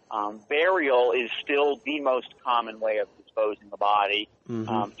burial is still the most common way of disposing the body.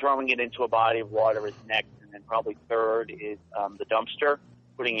 Mm-hmm. Throwing it into a body of water is next, and then probably third is the dumpster,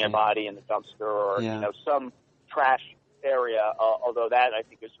 putting a body in the dumpster or some trash area, although that I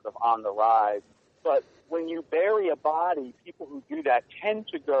think is sort of on the rise. But when you bury a body, people who do that tend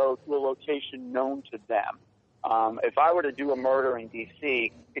to go to a location known to them. If I were to do a murder in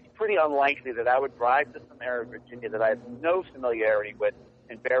D.C., it's pretty unlikely that I would drive to some area of Virginia that I have no familiarity with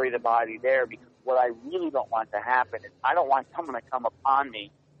and bury the body there, because what I really don't want to happen is I don't want someone to come upon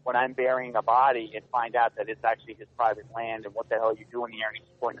me when I'm burying a body and find out that it's actually his private land and what the hell are you doing here, and he's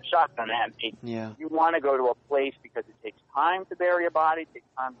pointing a shotgun at me. Yeah. You want to go to a place because it takes time to bury a body, it takes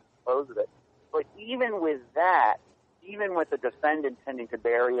time to dispose of it. But even with that, even with the defendant tending to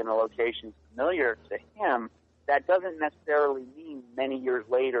bury in a location familiar to him, that doesn't necessarily mean many years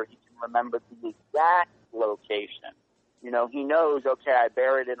later he can remember the exact location. He knows, okay, I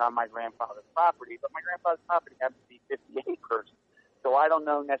buried it on my grandfather's property, but my grandfather's property happens to be 50 acres. So I don't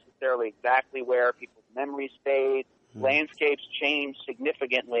know necessarily exactly where people's memories fade. Mm-hmm. Landscapes change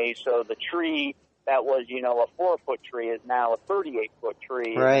significantly, so the tree that was, a 4-foot tree is now a 38-foot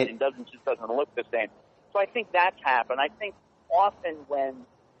tree, right, and just doesn't look the same. So I think that's happened. I think often when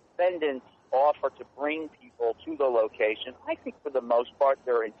defendants offer to bring people to the location, I think for the most part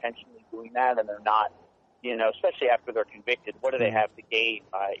they're intentionally doing that, and they're not, especially after they're convicted. What do they have to gain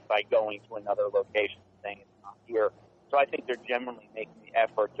by going to another location and saying it's not here? So I think they're generally making the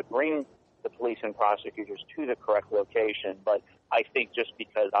effort to bring the police and prosecutors to the correct location. But I think just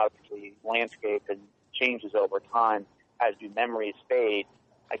because obviously landscape and changes over time, as do memories fade,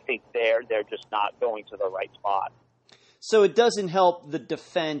 I think they're just not going to the right spot. So it doesn't help the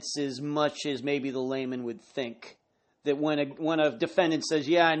defense as much as maybe the layman would think. That when a defendant says,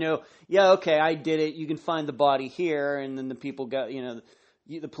 yeah, I know, yeah, okay, I did it, you can find the body here, and then the people go,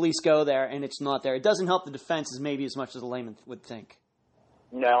 the police go there, and it's not there. It doesn't help the defense as much as the layman would think.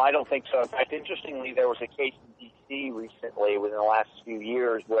 No, I don't think so. In fact, interestingly, there was a case in D.C. recently within the last few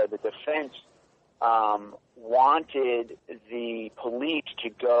years where the defense wanted the police to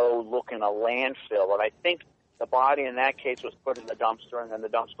go look in a landfill, and I think the body in that case was put in the dumpster, and then the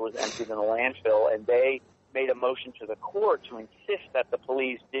dumpster was emptied in the landfill, and they made a motion to the court to insist that the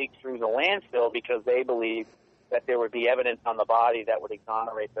police dig through the landfill because they believed that there would be evidence on the body that would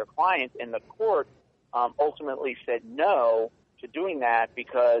exonerate their client. And the court ultimately said no to doing that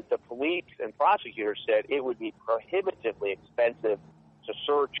because the police and prosecutors said it would be prohibitively expensive to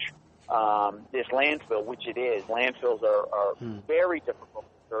search this landfill, which it is. Landfills are very difficult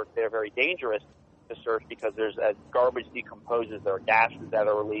to search. They're very dangerous to search because as garbage decomposes, there are gases that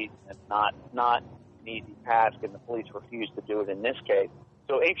are released. And it's not an easy task, and the police refused to do it in this case.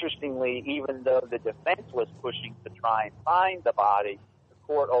 So interestingly, even though the defense was pushing to try and find the body, the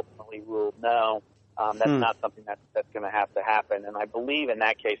court ultimately ruled no. That's not something that's going to have to happen. And I believe in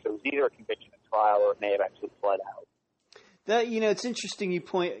that case it was either a conviction at trial or it may have actually fled out. That, it's interesting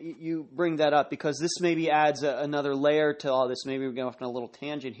you bring that up, because this maybe adds another layer to all this. Maybe we're going off on a little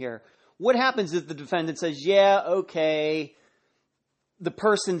tangent here. What happens if the defendant says, yeah, okay, the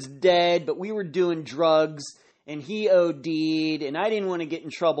person's dead, but we were doing drugs and he OD'd and I didn't want to get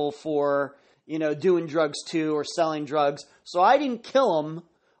in trouble for, doing drugs too or selling drugs. So I didn't kill him,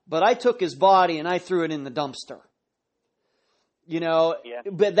 but I took his body and I threw it in the dumpster.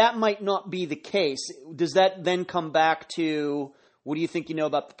 But that might not be the case. Does that then come back to, what do you think you know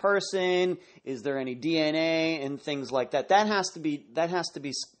about the person? Is there any DNA and things like that? That has to be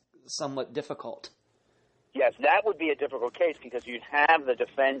somewhat difficult. Yes, that would be a difficult case because you'd have the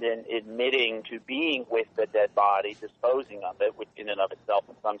defendant admitting to being with the dead body, disposing of it, which in and of itself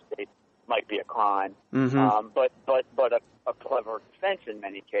in some states might be a crime. Mm-hmm. But a clever defense in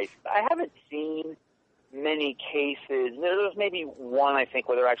many cases. I haven't seen many cases. There's maybe one, I think,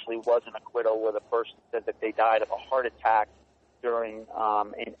 where there actually was an acquittal where the person said that they died of a heart attack during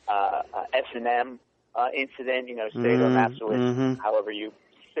an S&M incident, sadomasochism, however you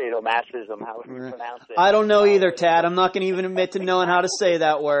pronounce it. I don't know either, Tad. I'm not going to even admit to knowing how to say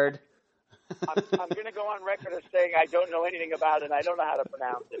that word. I'm going to go on record as saying I don't know anything about it and I don't know how to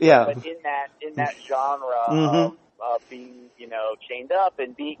pronounce it. Yeah. But in that genre of being, chained up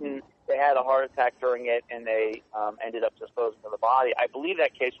and beaten, they had a heart attack during it and they ended up disposing of the body. I believe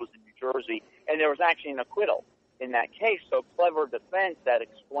that case was in New Jersey, and there was actually an acquittal in that case. So clever defense that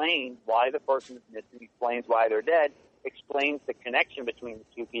explains why the person is missing, explains why they're dead, explains the connection between the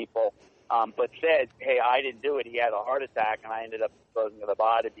two people, but said, hey, I didn't do it. He had a heart attack, and I ended up disposing of the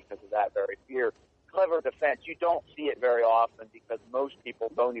body because of that very fear. Clever defense. You don't see it very often because most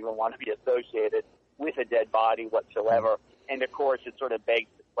people don't even want to be associated with a dead body whatsoever. And, of course, it sort of begs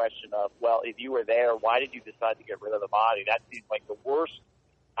the question of, well, if you were there, why did you decide to get rid of the body? That seems like the worst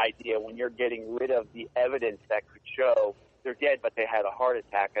idea when you're getting rid of the evidence that could show they're dead, but they had a heart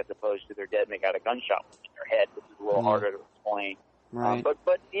attack, as opposed to they're dead and they got a gunshot in their head, which is a little harder to explain. Right.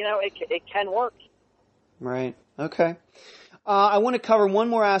 But it can work. Right. Okay. I want to cover one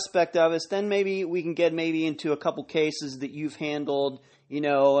more aspect of this. Then maybe we can get into a couple cases that you've handled.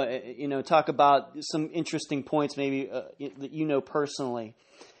 Talk about some interesting points maybe that personally.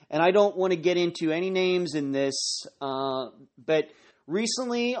 And I don't want to get into any names in this, but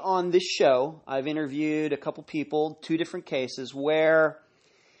recently on this show, I've interviewed a couple people, 2 different cases, where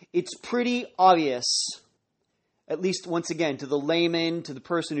it's pretty obvious, at least once again, to the layman, to the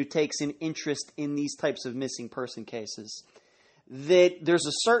person who takes an interest in these types of missing person cases, that there's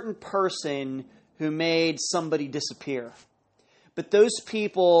a certain person who made somebody disappear. But those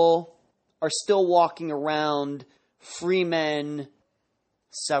people are still walking around free men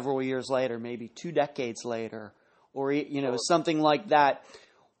several years later, maybe 2 decades later, or something like that.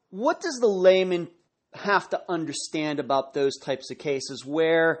 What does the layman have to understand about those types of cases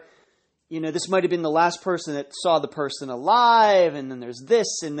where, this might have been the last person that saw the person alive, and then there's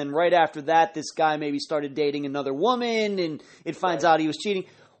this, and then right after that, this guy maybe started dating another woman, and it finds out he was cheating.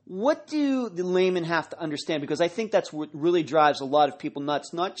 What do the laymen have to understand? Because I think that's what really drives a lot of people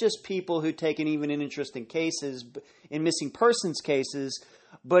nuts, not just people who take an interest in cases, in missing persons cases,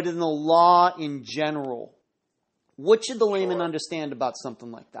 but in the law in general. What should the layman understand about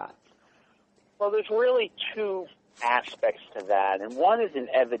something like that? Well, there's really 2 aspects to that, and one is an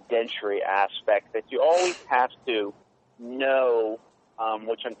evidentiary aspect that you always have to know,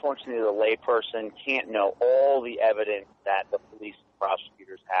 which unfortunately the layperson can't know all the evidence that the police and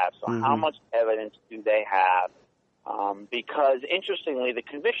prosecutors have. So how much evidence do they have? Because interestingly, the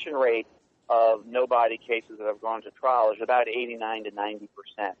conviction rate of no-body cases that have gone to trial is about 89 to 90%,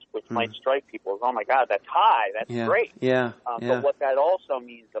 which might strike people as, oh my God, that's high, that's great. Yeah. But what that also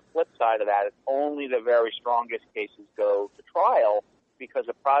means, the flip side of that, is only the very strongest cases go to trial because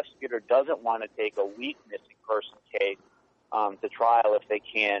a prosecutor doesn't want to take a weak missing person case to trial if they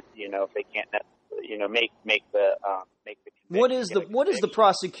can't make the conviction. What is the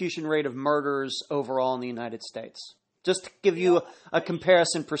prosecution rate of murders overall in the United States? Just to give you a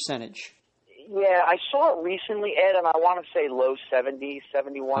comparison percentage. Yeah, I saw it recently, Ed, and I want to say low 70s,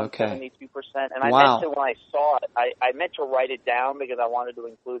 71, 72%. And I meant to, when I saw it, I meant to write it down because I wanted to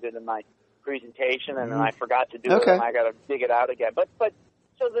include it in my presentation, and then I forgot to do it, and I got to dig it out again. But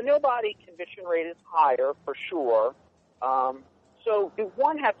so the no-body conviction rate is higher for sure. So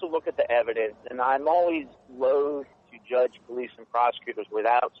one has to look at the evidence, and I'm always loath to judge police and prosecutors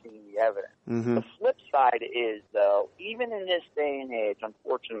without seeing the evidence. Mm-hmm. The flip side is, though, even in this day and age,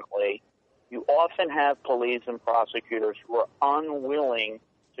 unfortunately, you often have police and prosecutors who are unwilling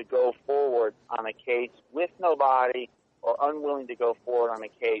to go forward on a case with no body, or unwilling to go forward on a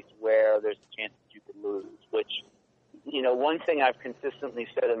case where there's a chance that you could lose, which, you know, one thing I've consistently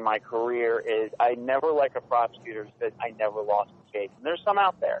said in my career is I never like a prosecutor who says I never lost a case. And there's some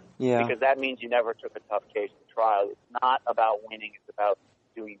out there, because that means you never took a tough case to trial. It's not about winning. It's about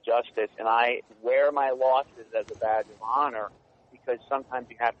doing justice. And I wear my losses as a badge of honor, because sometimes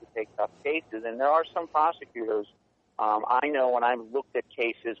you have to take tough cases. And there are some prosecutors, I know when I've looked at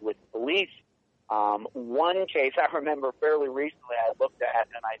cases with police, one case I remember fairly recently I looked at,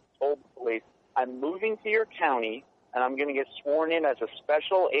 and I told the police, I'm moving to your county, and I'm going to get sworn in as a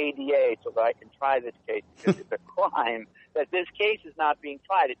special ADA so that I can try this case, because it's a crime that this case is not being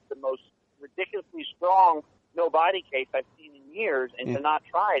tried. It's the most ridiculously strong no-body case I've seen in years, and to not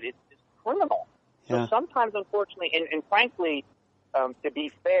try it, it's criminal. So sometimes, unfortunately, and frankly, to be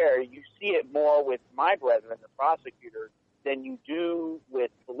fair, you see it more with my brethren, the prosecutors, than you do with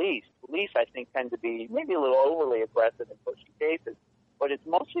police. Police, I think, tend to be maybe a little overly aggressive in pushing cases, but it's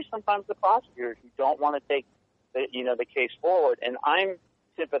mostly sometimes the prosecutors who don't want to take the case forward. And I'm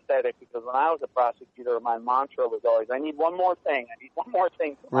sympathetic, because when I was a prosecutor, my mantra was always, I need one more thing. I need one more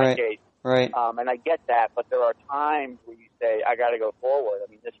thing for my case. Right. And I get that, but there are times where you say, I got to go forward. I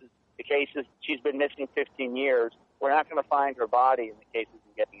mean, this is the case is she's been missing 15 years. We're not going to find her body, and the case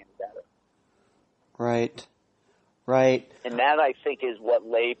isn't getting any better. Right. And that, I think, is what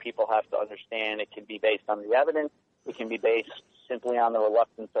lay people have to understand. It can be based on the evidence. It can be based simply on the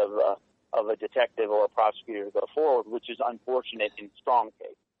reluctance of a detective or a prosecutor to go forward, which is unfortunate in strong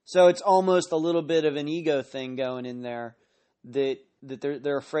cases. So it's almost a little bit of an ego thing going in there, that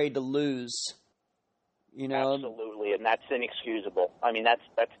they're afraid to lose. You know? Absolutely, and that's inexcusable. I mean, that's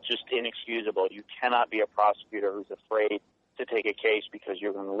just inexcusable. You cannot be a prosecutor who's afraid to take a case because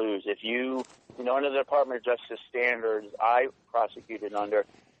you're going to lose. If under the Department of Justice standards I prosecuted under,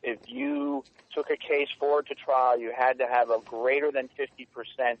 if you took a case forward to trial, you had to have a greater than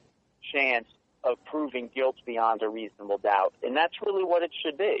 50% chance of proving guilt beyond a reasonable doubt. And that's really what it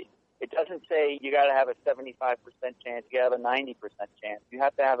should be. It doesn't say you got to have a 75% chance, you got to have a 90% chance. You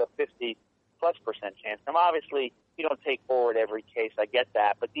have to have a 50+% chance. Now, obviously, you don't take forward every case. I get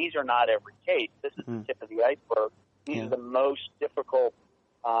that. But these are not every case. This is the tip of the iceberg. These are the most difficult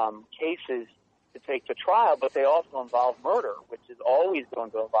cases to take to trial, but they also involve murder, which is always going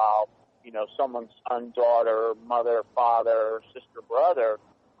to involve, someone's son, daughter, mother, father, sister, brother.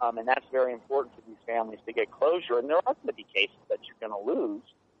 And that's very important to these families to get closure. And there are going to be cases that you're going to lose.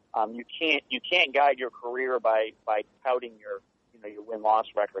 You can't guide your career by touting your win-loss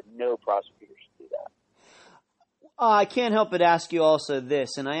record. No prosecutor should do that. I can't help but ask you also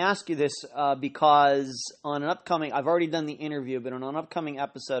this, and I ask you this because on an upcoming, I've already done the interview, but on an upcoming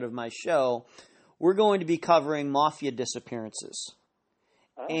episode of my show, we're going to be covering mafia disappearances.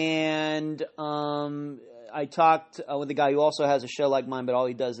 Oh. And I talked with a guy who also has a show like mine, but all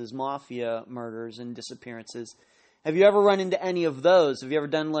he does is mafia murders and disappearances. Have you ever run into any of those? Have you ever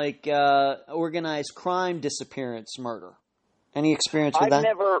done like organized crime disappearance murder? Any experience with that?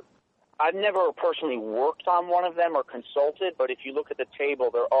 I've never personally worked on one of them or consulted, but if you look at the table,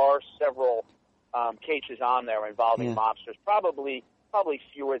 there are several cases on there involving mobsters. Probably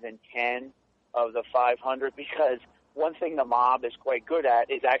fewer than 10 of the 500, because one thing the mob is quite good at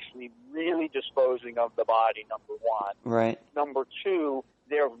is actually really disposing of the body, number one. Right. Number two,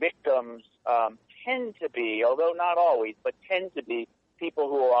 their victims tend to be, although not always, but tend to be people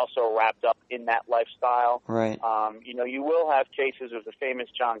who are also wrapped up in that lifestyle. Right. You will have cases. There's a famous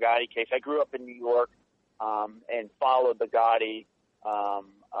John Gotti case. I grew up in New York and followed the Gotti,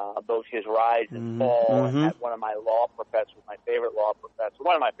 both his rise and fall. Mm-hmm. And one of my law professors, one of my favorite law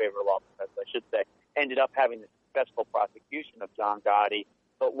professors, I should say, ended up having the successful prosecution of John Gotti.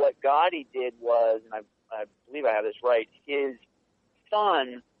 But what Gotti did was, and I believe I have this right, his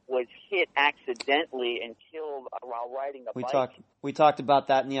son was hit accidentally and killed while riding a bike. We talked about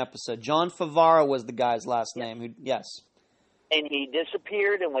that in the episode. John Favara was the guy's last name. Yes. And he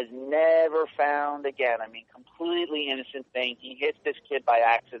disappeared and was never found again. I mean, completely innocent thing. He hit this kid by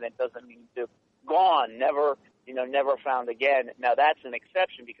accident. Doesn't mean to gone. Never found again. Now that's an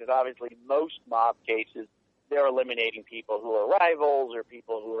exception, because obviously most mob cases, they're eliminating people who are rivals or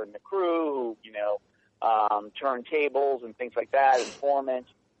people who are in the crew who turn tables and things like that, informants.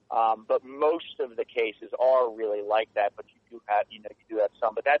 But most of the cases are really like that. But you do have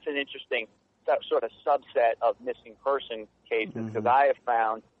some. But that's an interesting sort of subset of missing person cases, because I have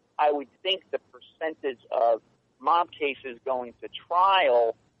found, I would think the percentage of mob cases going to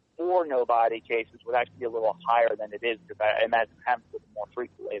trial for no body cases would actually be a little higher than it is, because I imagine it happens more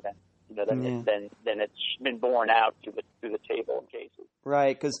frequently than it's been borne out through the table of cases.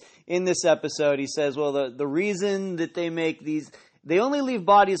 Right, because in this episode he says, well, the reason that they make these, they only leave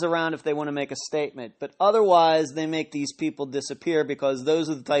bodies around if they want to make a statement, but otherwise they make these people disappear because those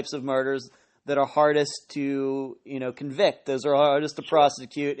are the types of murders that are hardest to, convict. Those are hardest to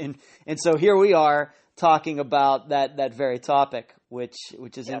prosecute, and so here we are talking about that very topic, which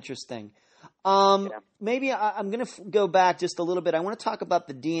is interesting. Maybe I'm going to go back just a little bit. I want to talk about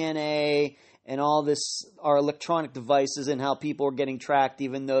the DNA and all this, our electronic devices, and how people are getting tracked,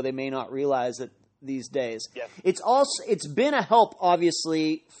 even though they may not realize it these days. Yes. It's been a help,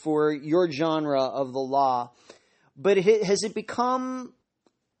 obviously, for your genre of the law, but has it become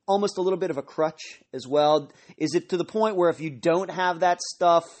almost a little bit of a crutch as well? Is it to the point where if you don't have that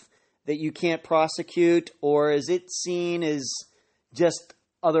stuff that you can't prosecute, or is it seen as just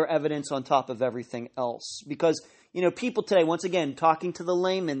other evidence on top of everything else? Because, people today, once again, talking to the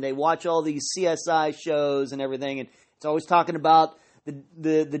layman, they watch all these CSI shows and everything, and it's always talking about the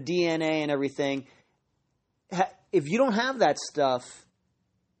DNA and everything. If you don't have that stuff,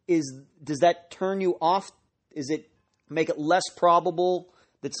 does that turn you off? Is it make it less probable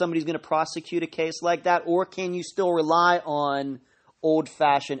that somebody's going to prosecute a case like that? Or can you still rely on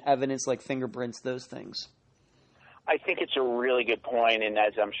old-fashioned evidence like fingerprints, those things? I think it's a really good point, and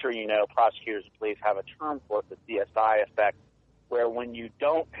as I'm sure you know, prosecutors and police have a term for it, the CSI effect, where when you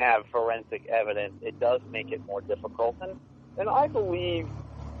don't have forensic evidence, it does make it more difficult. And I believe,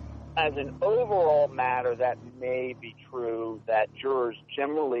 as an overall matter, that may be true, that jurors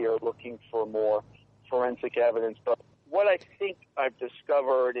generally are looking for more forensic evidence. But what I think I've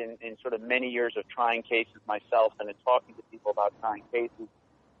discovered in sort of many years of trying cases myself and in talking to people about trying cases,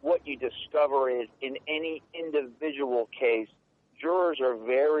 what you discover is in any individual case, jurors are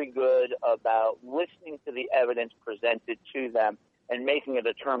very good about listening to the evidence presented to them and making a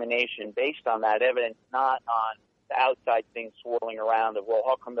determination based on that evidence, not on the outside things swirling around of, well,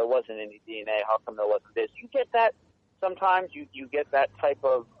 how come there wasn't any DNA? How come there wasn't this? You get that sometimes. You get that type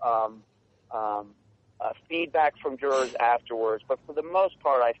of feedback from jurors afterwards. But for the most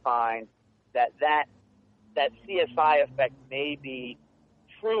part, I find that CSI effect may be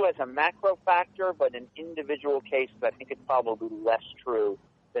true as a macro factor, but in individual cases, I think it's probably less true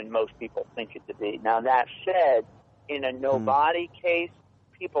than most people think it to be. Now, that said, in a no-body case,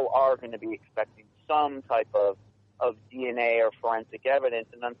 people are going to be expecting some type of DNA or forensic evidence,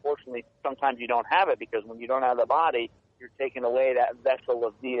 and unfortunately, sometimes you don't have it, because when you don't have the body, you're taking away that vessel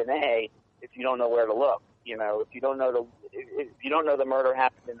of DNA if you don't know where to look. If you don't know the murder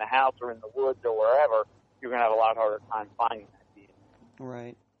happened in the house or in the woods or wherever, you're going to have a lot harder time finding that DNA.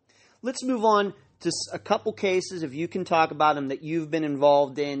 Right. Let's move on to a couple cases, if you can talk about them, that you've been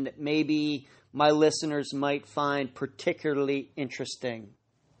involved in that maybe my listeners might find particularly interesting.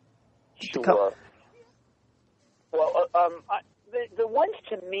 Sure. Well, the ones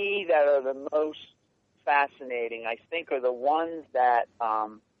to me that are the most fascinating, I think, are the ones that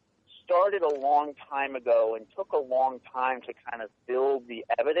started a long time ago and took a long time to kind of build the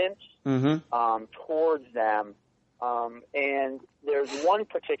evidence towards them. And there's one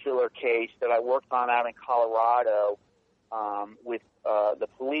particular case that I worked on out in Colorado with the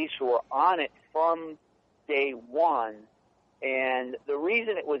police who were on it from day one. And the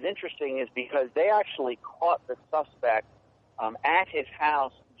reason it was interesting is because they actually caught the suspect at his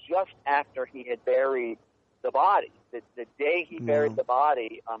house just after he had buried the body. The day he buried the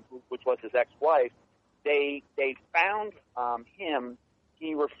body, which was his ex-wife, they found him.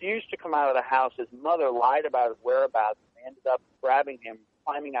 He refused to come out of the house. His mother lied about his whereabouts. They ended up grabbing him,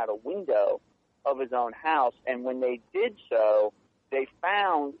 climbing out a window of his own house. And when they did so, they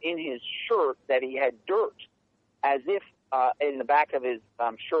found in his shirt that he had dirt, as if in the back of his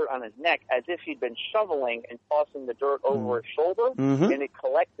shirt on his neck, as if he'd been shoveling and tossing the dirt over his shoulder, and it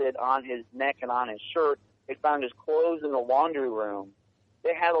collected on his neck and on his shirt. They found his clothes in the laundry room.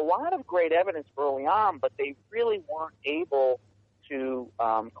 They had a lot of great evidence early on, but they really weren't able to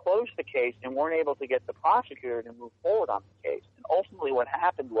close the case and weren't able to get the prosecutor to move forward on the case. And ultimately what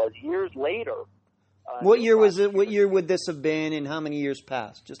happened was, years later... What year was it? What year would this have been, and how many years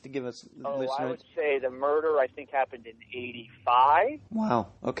passed? Just to give us listeners. I would say the murder, I think, happened in 85. Wow,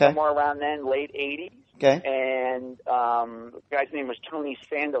 okay. Somewhere around then, late 80s. Okay. And the guy's name was Tony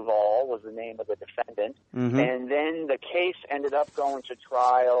Sandoval, was the name of the defendant. And then the case ended up going to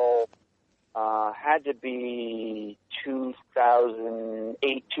trial had to be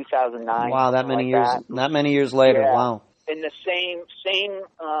 2008, 2009. Wow, that many years. That. That many years later. Yeah. Wow. And the same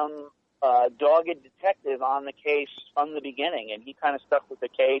dogged detective on the case from the beginning, and he kind of stuck with the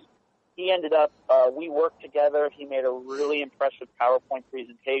case. He ended up, we worked together. He made a really impressive PowerPoint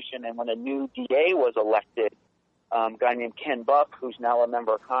presentation, and when a new DA was elected, a guy named Ken Buck, who's now a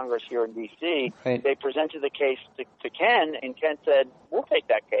member of Congress here in D.C., Right. They presented the case to Ken, and Ken said, we'll take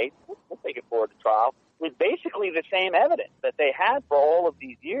that case. We'll take it forward to trial with basically the same evidence that they had for all of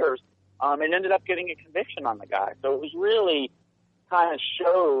these years, and ended up getting a conviction on the guy. So it was really kind of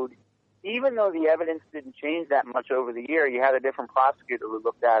showed, even though the evidence didn't change that much over the year, you had a different prosecutor who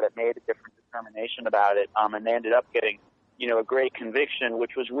looked at it, made a different determination about it, and they ended up getting, a great conviction,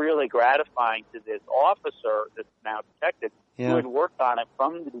 which was really gratifying to this officer, this now detective, who had worked on it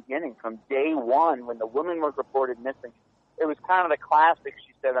from the beginning, from day one, when the woman was reported missing. It was kind of the classic.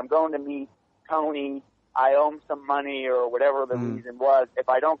 She said, I'm going to meet Tony. I owe him some money or whatever the reason was. If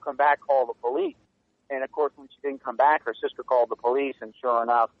I don't come back, call the police. And, of course, when she didn't come back, her sister called the police, and sure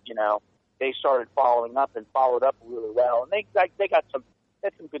enough, they started following up and followed up really well. And they got some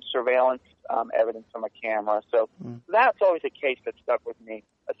good surveillance evidence from a camera. So that's always a case that stuck with me.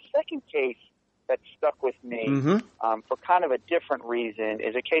 A second case that stuck with me for kind of a different reason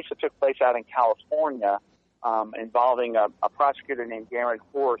is a case that took place out in California involving a prosecutor named Garen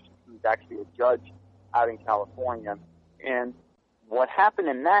Horst, who's actually a judge out in California. And what happened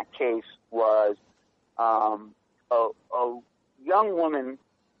in that case was a young woman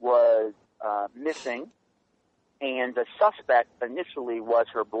was missing, and the suspect initially was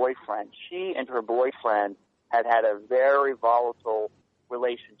her boyfriend. She and her boyfriend had a very volatile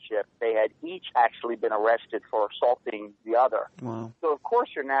relationship. They had each actually been arrested for assaulting the other. Wow. So, of course,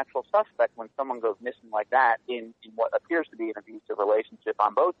 your natural suspect when someone goes missing like that in what appears to be an abusive relationship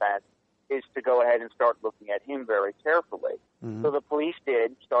on both ends is to go ahead and start looking at him very carefully. So the police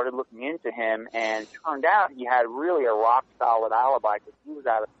started looking into him, and turned out he had really a rock-solid alibi because he was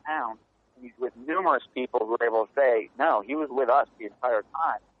out of town. He's with numerous people who were able to say, no, he was with us the entire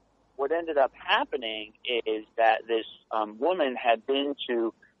time. What ended up happening is that this woman had been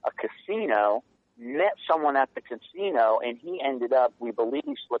to a casino, met someone at the casino, and he ended up, we believe,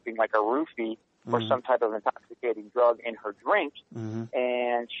 slipping like a roofie or some type of intoxicating drug in her drink,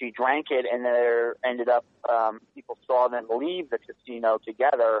 and she drank it, and there ended up, people saw them leave the casino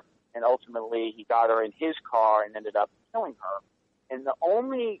together, and ultimately he got her in his car and ended up killing her. And the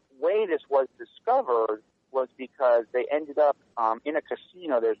only way this was discovered was because they ended up in a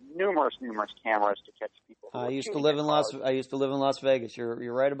casino. There's numerous cameras to catch people. I used to live in Las Vegas.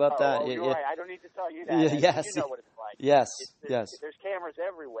 You're right about that. You're right. I don't need to tell you that. Yes. You know what it's like. Yes. There's cameras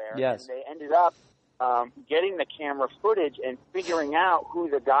everywhere. Yes. And they ended up getting the camera footage and figuring out who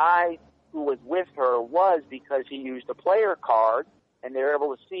the guy who was with her was because he used a player card. And they were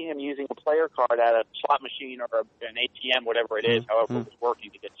able to see him using a player card at a slot machine or an ATM, whatever it is, however it was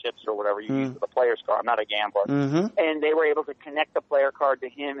working to get chips or whatever you use with a player's card. I'm not a gambler. And they were able to connect the player card to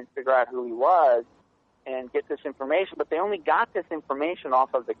him and figure out who he was and get this information. But they only got this information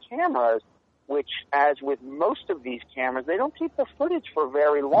off of the cameras, which, as with most of these cameras, they don't keep the footage for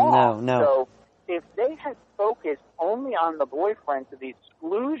very long. No. So if they had focused only on the boyfriend to the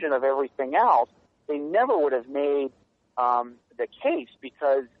exclusion of everything else, they never would have made the case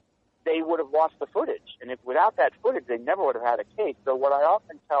because they would have lost the footage. And if without that footage, they never would have had a case. So what I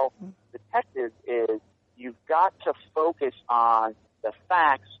often tell detectives is you've got to focus on the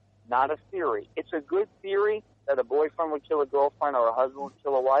facts, not a theory. It's a good theory that a boyfriend would kill a girlfriend or a husband would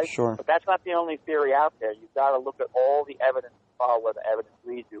kill a wife, but that's not the only theory out there. You've got to look at all the evidence and follow where the evidence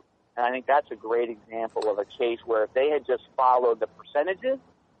leads you. And I think that's a great example of a case where if they had just followed the percentages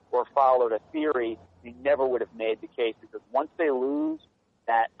or followed a theory, they never would have made the case because once they lose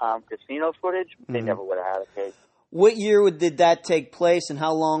that casino footage, they never would have had a case. What year did that take place, and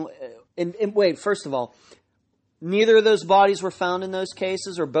how long? And wait, first of all, neither of those bodies were found in those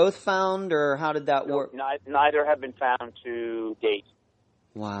cases, or both found, or how did that work? Neither have been found to date.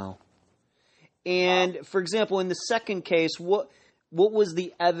 Wow. And for example, in the second case, what was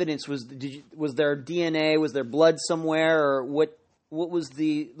the evidence? Was there DNA? Was there blood somewhere, or what was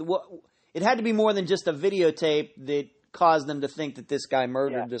what? It had to be more than just a videotape that caused them to think that this guy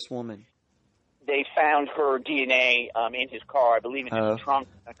murdered this woman. They found her DNA in his car, I believe in his trunk,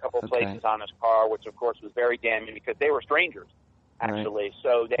 a couple of places on his car, which of course was very damning because they were strangers, actually. Right.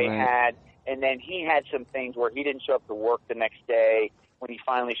 So they had, and then he had some things where he didn't show up to work the next day. When he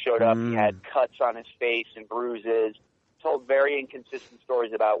finally showed up, he had cuts on his face and bruises. Told very inconsistent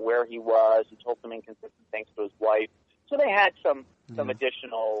stories about where he was. He told some inconsistent things to his wife. So they had some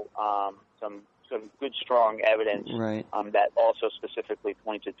additional some good strong evidence Right. that also specifically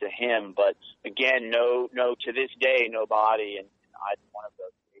pointed to him. But again, no to this day, no body in either one of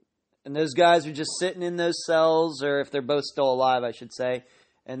those cases. And those guys are just sitting in those cells, or if they're both still alive, I should say,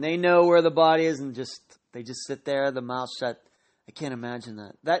 and they know where the body is, and they just sit there, the mouth shut. I can't imagine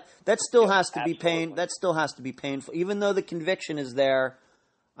that. That still has to be pain. That still has to be painful, even though the conviction is there.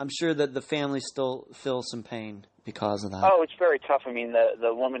 I'm sure that the family still feels some pain because of that. Oh, it's very tough. I mean,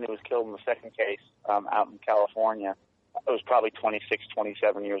 the woman who was killed in the second case out in California was probably 26,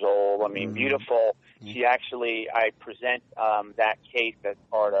 27 years old. I mean, beautiful. She actually, I present that case as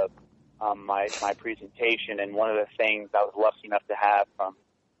part of my presentation, and one of the things I was lucky enough to have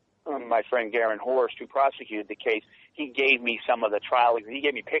from my friend Garen Horst, who prosecuted the case, he gave me some of the trial. He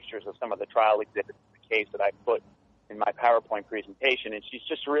gave me pictures of some of the trial exhibits in the case that I put in my PowerPoint presentation, and she's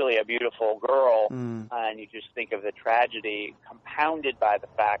just really a beautiful girl. And you just think of the tragedy compounded by the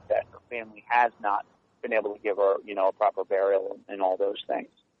fact that her family has not been able to give her, a proper burial and all those things.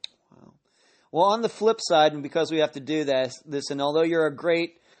 Wow. Well, on the flip side, and because we have to do this, and although you're a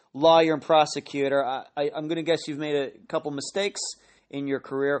great lawyer and prosecutor, I'm going to guess you've made a couple mistakes in your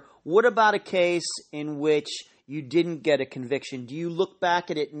career. What about a case in which you didn't get a conviction? Do you look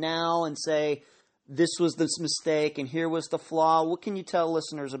back at it now and say, this was this mistake and here was the flaw? What can you tell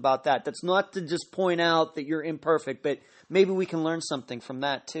listeners about that? That's not to just point out that you're imperfect, but maybe we can learn something from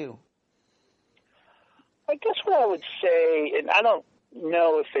that too. I guess what I would say, and I don't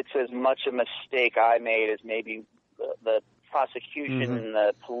know if it's as much a mistake I made as maybe the prosecution and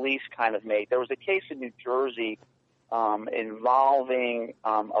the police kind of made. There was a case in New Jersey involving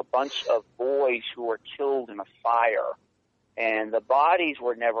a bunch of boys who were killed in a fire. And the bodies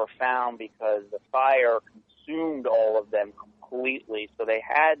were never found because the fire consumed all of them completely. So they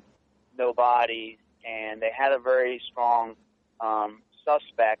had no bodies, and they had a very strong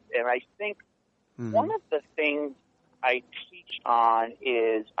suspect. And I think one of the things I teach on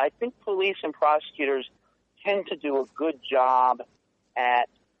is I think police and prosecutors tend to do a good job at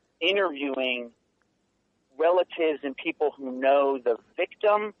interviewing relatives and people who know the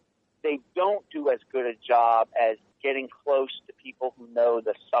victim. They don't do as good a job as getting close to people who know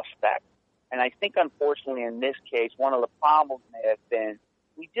the suspect. And I think, unfortunately, in this case, one of the problems may have been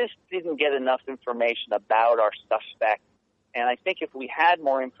we just didn't get enough information about our suspect. And I think if we had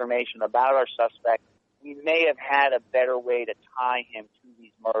more information about our suspect, we may have had a better way to tie him to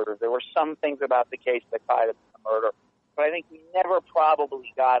these murders. There were some things about the case that tied him to the murder, but I think we never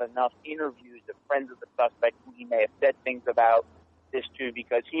probably got enough interviews of friends of the suspect who he may have said things about this too,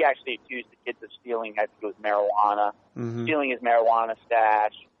 because he actually accused the kids of stealing, I think it was marijuana, stealing his marijuana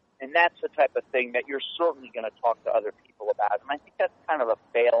stash. And that's the type of thing that you're certainly going to talk to other people about. And I think that's kind of a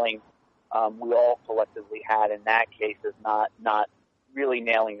failing we all collectively had in that case, is not really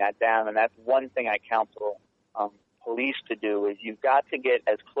nailing that down. And that's one thing I counsel police to do, is you've got to get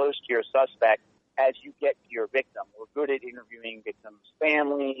as close to your suspect as you get to your victim. We're good at interviewing victims'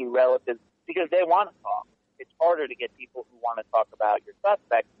 family, relatives, because they want to talk. It's harder to get people who want to talk about your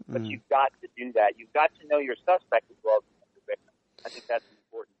suspect, but you've got to do that. You've got to know your suspect as well as your victim. I think that's an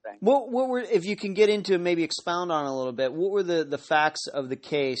important thing. What were, if you can get into it, maybe expound on it a little bit, what were the facts of the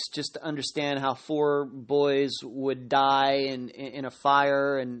case, just to understand how 4 boys would die in a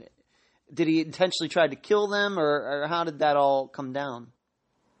fire, and did he intentionally try to kill them, or how did that all come down?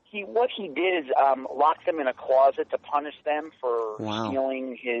 What he did is lock them in a closet to punish them for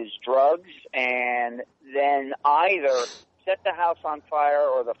stealing his drugs, and then either set the house on fire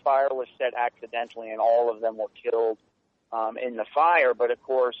or the fire was set accidentally and all of them were killed in the fire. But, of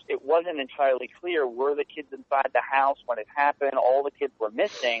course, it wasn't entirely clear. Were the kids inside the house when it happened? All the kids were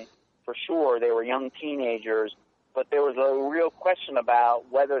missing, for sure. They were young teenagers. But there was a real question about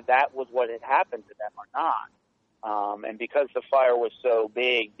whether that was what had happened to them or not. And because the fire was so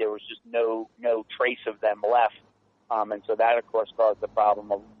big, there was just no trace of them left. And so that, of course, caused the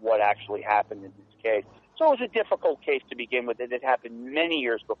problem of what actually happened in this case. So it was a difficult case to begin with. It had happened many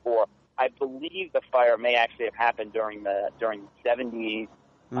years before. I believe the fire may actually have happened during the 70s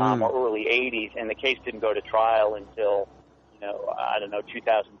or early 80s, and the case didn't go to trial until,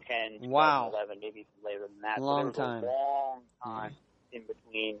 2010, 2011, maybe even later than that. Long so there time. was a long time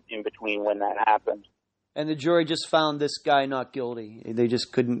in between when that happened. And the jury just found this guy not guilty. They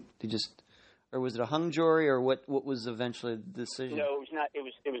just couldn't. Or was it a hung jury, or what was eventually the decision? No, it was not. It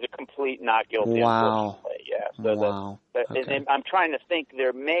was a complete not guilty. Wow. Unfortunately. Yeah. So Okay. and I'm trying to think.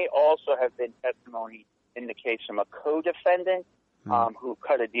 There may also have been testimony in the case from a co-defendant who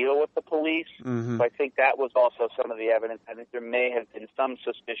cut a deal with the police. Mm-hmm. So I think that was also some of the evidence. I think there may have been some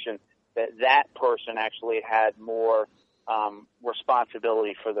suspicion that that person actually had more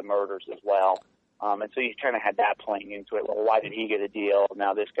responsibility for the murders as well. And so you kind of had that playing into it. Well, why did he get a deal?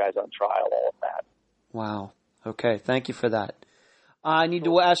 Now this guy's on trial, all of that. Wow. Okay, thank you for that. I need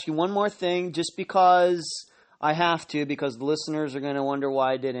to ask you one more thing, just because I have to, because the listeners are going to wonder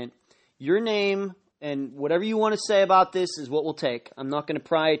why I didn't. Your name and whatever you want to say about this is what we'll take. I'm not going to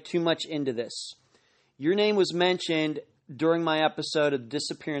pry too much into this. Your name was mentioned during my episode of the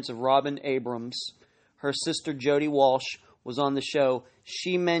disappearance of Robin Abrams. Her sister Jody Walsh was on the show.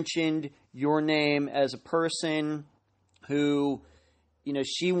 She mentioned your name as a person who,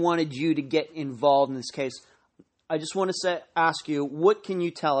 she wanted you to get involved in this case. I just want to ask you, what can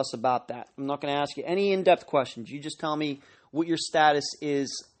you tell us about that? I'm not going to ask you any in-depth questions. You just tell me what your status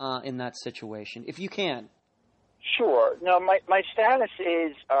is in that situation, if you can. Sure. No, my status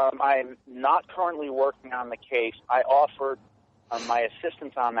is I'm not currently working on the case. I offered my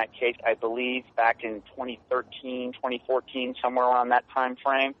assistance on that case, I believe, back in 2013, 2014, somewhere around that time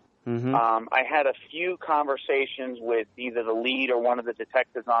frame. Mm-hmm. I had a few conversations with either the lead or one of the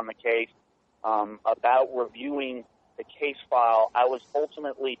detectives on the case about reviewing the case file. I was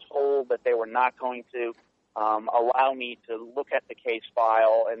ultimately told that they were not going to allow me to look at the case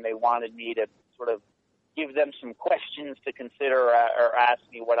file, and they wanted me to sort of give them some questions to consider or ask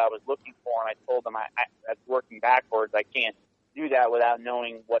me what I was looking for. And I told them, I working backwards, I can't do that without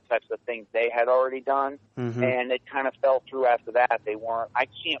knowing what types of things they had already done. Mm-hmm. And it kind of fell through after that. I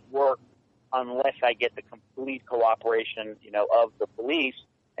can't work unless I get the complete cooperation, of the police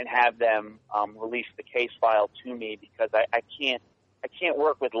and have them release the case file to me, because I can't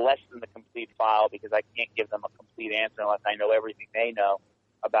work with less than the complete file, because I can't give them a complete answer unless I know everything they know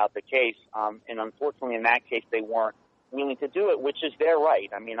about the case. And unfortunately, in that case, they weren't willing to do it, which is their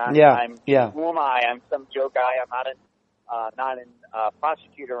right. I mean, who am I? I'm some Joe guy. I'm not a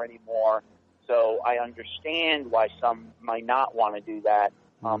prosecutor anymore. So I understand why some might not want to do that.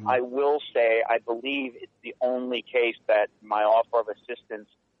 Mm-hmm. I will say I believe it's the only case that my offer of assistance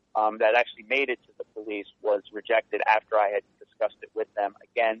that actually made it to the police was rejected after I had discussed it with them.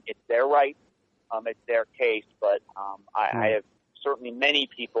 Again, it's their right. It's their case, but I have certainly many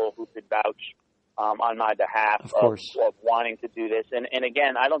people who could vouch on my behalf of wanting to do this. And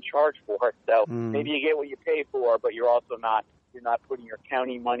again, I don't charge for it, so maybe you get what you pay for, but you're not putting your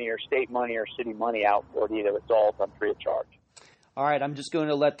county money or state money or city money out for it either. It's all done free of charge. All right, I'm just going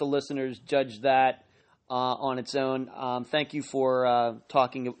to let the listeners judge that on its own. Thank you for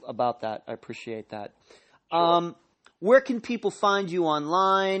talking about that. I appreciate that. Sure. Where can people find you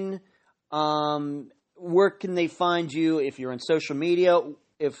online? Where can they find you if you're on social media?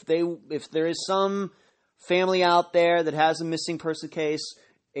 If there is some family out there that has a missing person case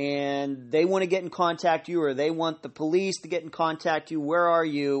and they want to get in contact you, or they want the police to get in contact you, where are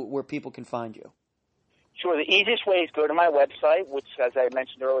you where people can find you? Sure. The easiest way is go to my website, which, as I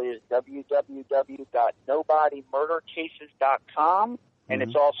mentioned earlier, is www.nobodymurdercases.com, and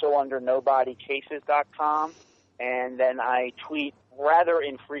it's also under nobodycases.com. And then I tweet rather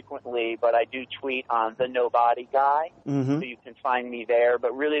infrequently, but I do tweet on the Nobody Guy, so you can find me there.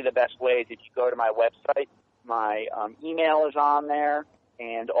 But really the best way is if you go to my website. My email is on there,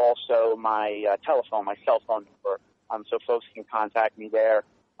 and also my telephone, my cell phone number, so folks can contact me there.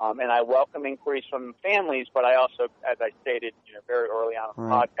 And I welcome inquiries from families, but I also, as I stated very early on in the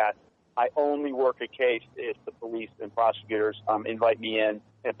podcast, I only work a case if the police and prosecutors invite me in.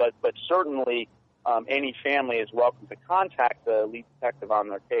 But certainly any family is welcome to contact the lead detective on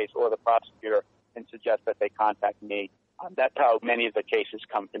their case or the prosecutor and suggest that they contact me. That's how many of the cases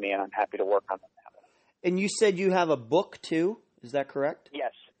come to me, and I'm happy to work on them. And you said you have a book, too? Is that correct?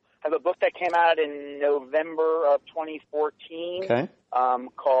 Yes. I have a book that came out in November of 2014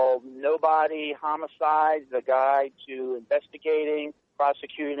 called Nobody Homicides, The Guide to Investigating,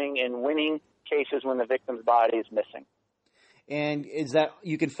 Prosecuting, and Winning Cases When the Victim's Body is Missing. And is that,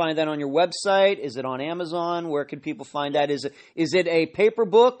 you can find that on your website? Is it on Amazon? Where can people find that? Is it a paper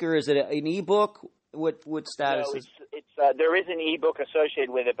book, or is it an e-book? What status is it? There is an e-book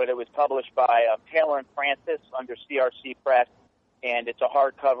associated with it, but it was published by Taylor and Francis under CRC Press, and it's a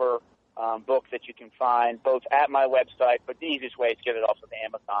hardcover book that you can find both at my website, but the easiest way is to get it off of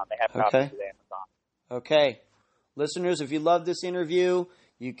Amazon. They have copies of Amazon. Okay. Listeners, if you love this interview,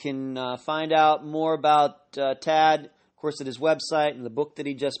 you can find out more about Tad, of course, at his website and the book that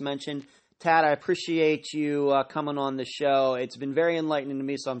he just mentioned. Tad, I appreciate you coming on the show. It's been very enlightening to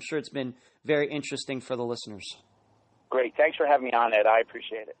me, so I'm sure it's been very interesting for the listeners. Great. Thanks for having me on, Ed. I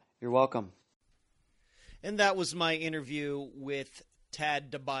appreciate it. You're welcome. And that was my interview with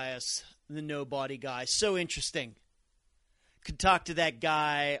Tad DeBias, the Nobody guy. So interesting. Could talk to that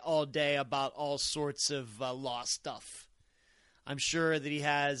guy all day about all sorts of law stuff. I'm sure that he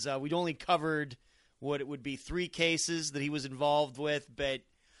has, we'd only covered what it would be 3 cases that he was involved with, but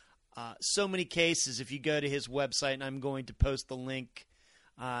so many cases. If you go to his website, and I'm going to post the link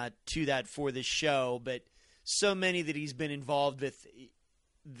to that for this show, but so many that he's been involved with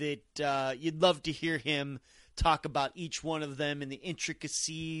that you'd love to hear him talk about each one of them and the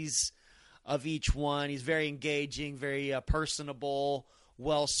intricacies of each one. He's very engaging, very personable,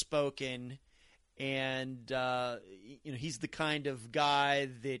 well-spoken, and he's the kind of guy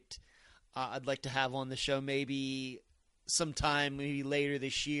that I'd like to have on the show maybe sometime, maybe later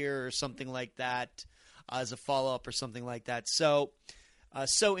this year or something like that, as a follow-up or something like that. So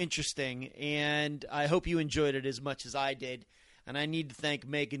interesting, and I hope you enjoyed it as much as I did. And I need to thank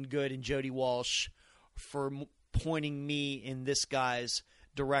Megan Good and Jody Walsh for pointing me in this guy's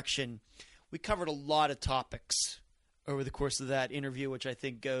direction. We covered a lot of topics over the course of that interview, which I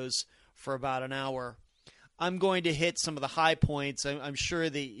think goes for about an hour. I'm going to hit some of the high points. I'm sure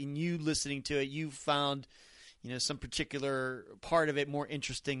that in you listening to it, you found some particular part of it more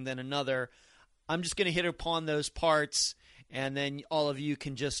interesting than another. I'm just going to hit upon those parts, and then all of you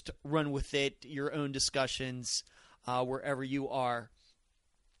can just run with it, your own discussions, wherever you are.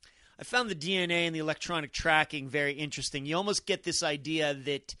 I found the DNA and the electronic tracking very interesting. You almost get this idea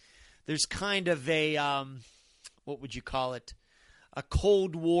that there's kind of a, what would you call it, a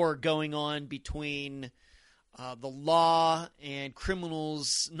Cold War going on between the law and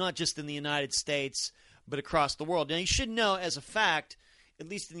criminals, not just in the United States, but across the world. Now, you should know, as a fact, at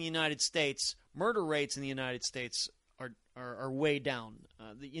least in the United States, murder rates in the United States are way down.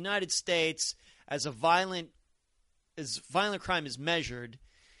 The United States, as violent crime is measured,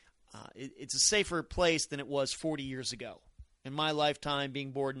 it's a safer place than it was 40 years ago. In my lifetime,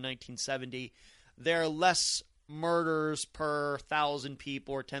 being born in 1970, there are less murders per 1,000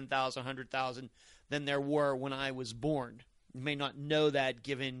 people or 10,000, 100,000 than there were when I was born. You may not know that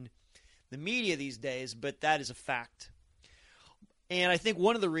given the media these days, but that is a fact. And I think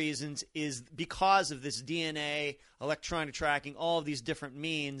one of the reasons is because of this DNA, electronic tracking, all of these different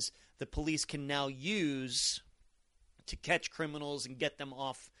means that police can now use to catch criminals and get them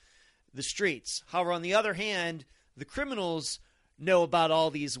off the streets. However, on the other hand, the criminals know about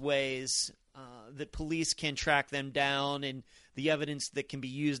all these ways that police can track them down and the evidence that can be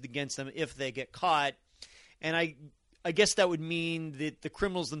used against them if they get caught. And I guess that would mean that the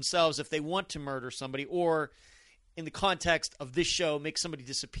criminals themselves, if they want to murder somebody or in the context of this show, make somebody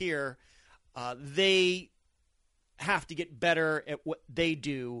disappear, they have to get better at what they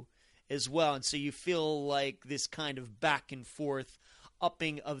do as well. And so you feel like this kind of back and forth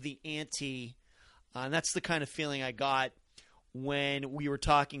upping of the ante. And that's the kind of feeling I got when we were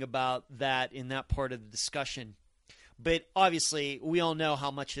talking about that in that part of the discussion. But obviously, we all know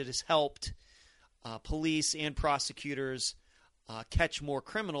how much it has helped police and prosecutors catch more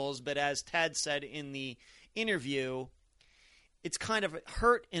criminals. But as Tad said in the interview, it's kind of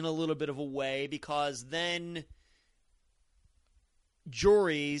hurt in a little bit of a way because then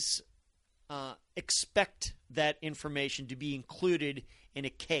juries expect that information to be included in a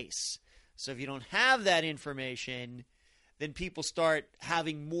case. So if you don't have that information, then people start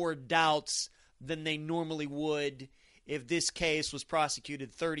having more doubts than they normally would if this case was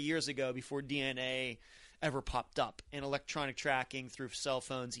prosecuted 30 years ago before DNA ever popped up and electronic tracking through cell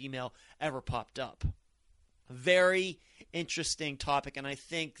phones, email ever popped up. Very interesting topic, and I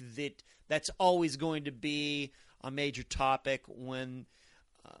think that that's always going to be a major topic when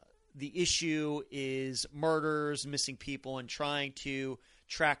the issue is murders, missing people, and trying to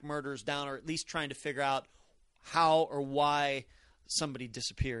track murders down, or at least trying to figure out how or why somebody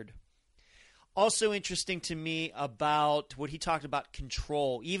disappeared. Also interesting to me about what he talked about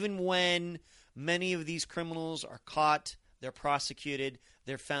control. Even when many of these criminals are caught, they're prosecuted,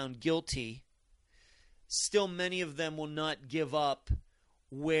 they're found guilty, still many of them will not give up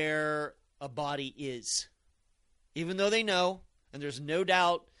where a body is. Even though they know, and there's no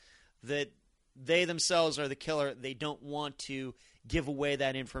doubt that they themselves are the killer, they don't want to give away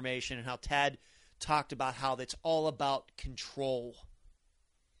that information, and how Tad talked about how that's all about control.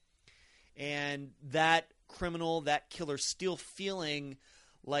 And that criminal, that killer, still feeling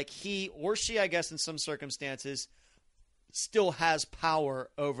like he or she, I guess in some circumstances, still has power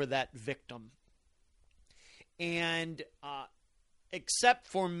over that victim. And except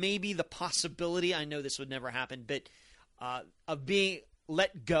for maybe the possibility, I know this would never happen, but of being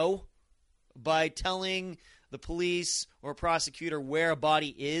let go by telling the police or prosecutor where a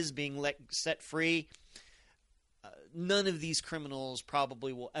body is, being set free, none of these criminals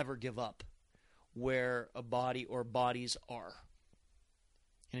probably will ever give up where a body or bodies are.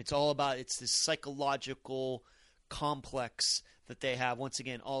 And it's this psychological complex that they have, once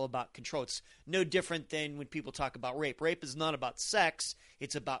again, all about control. It's no different than when people talk about rape. Rape is not about sex,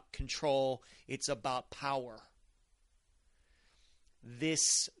 it's about control, it's about power.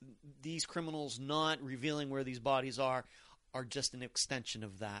 These criminals not revealing where these bodies are just an extension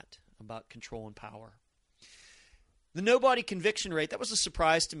of that, about control and power. The no-body conviction rate, that was a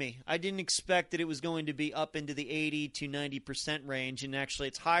surprise to me. I didn't expect that it was going to be up into the 80 to 90% range, and actually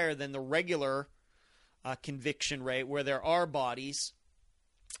it's higher than the regular conviction rate where there are bodies.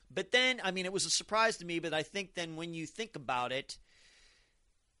 But then, it was a surprise to me, but I think then when you think about it,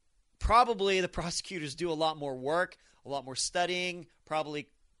 probably the prosecutors do a lot more work, a lot more studying, probably,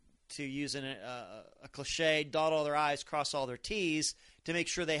 to use a cliche, dot all their I's, cross all their T's, to make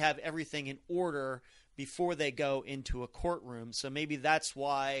sure they have everything in order before they go into a courtroom. So maybe that's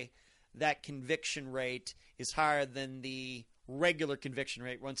why that conviction rate is higher than the regular conviction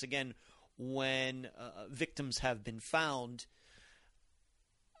rate, once again, when victims have been found.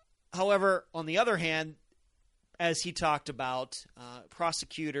 However, on the other hand, as he talked about,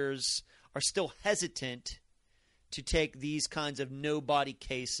 prosecutors are still hesitant to take these kinds of no-body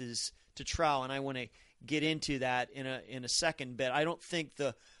cases to trial, and I want to get into that in a second. But I don't think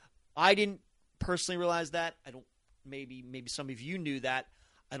I didn't personally realize that. I don't. Maybe some of you knew that.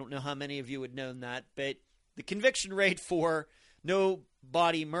 I don't know how many of you had known that, but the conviction rate for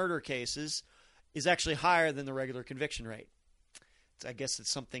no-body murder cases is actually higher than the regular conviction rate. I guess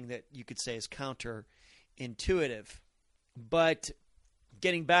it's something that you could say is counterintuitive. But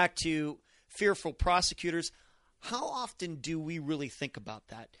getting back to fearful prosecutors, how often do we really think about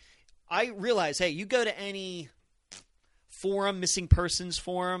that? I realize, hey, you go to any forum, missing persons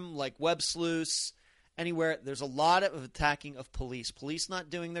forum, like Web Sleuths, anywhere, there's a lot of attacking of police. Police not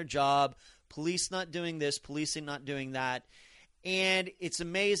doing their job, police not doing this, policing not doing that. And it's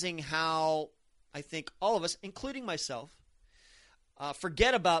amazing how I think all of us, including myself,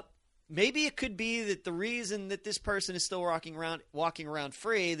 forget about, maybe it could be that the reason that this person is still walking around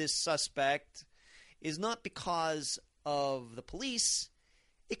free, this suspect, is not because of the police.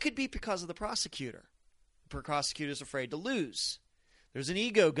 It could be because of the prosecutor. The prosecutor's afraid to lose. There's an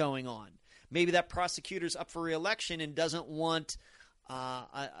ego going on. Maybe that prosecutor's up for re-election and doesn't want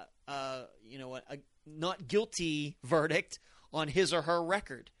a not guilty verdict on his or her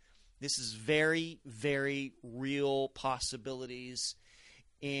record. This is very, very real possibilities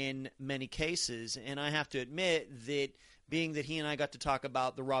in many cases. And I have to admit that, being that he and I got to talk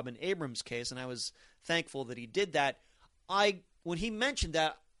about the Robin Abrams case, and I was thankful that he did that, when he mentioned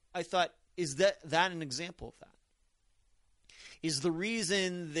that, I thought, is that an example of that? Is the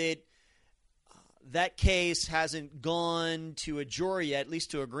reason that that case hasn't gone to a jury yet, at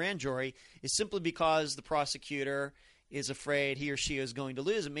least to a grand jury, is simply because the prosecutor is afraid he or she is going to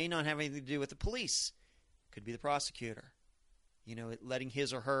lose? It may not have anything to do with the police. It could be the prosecutor, letting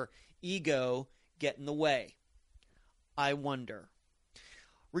his or her ego get in the way. I wonder.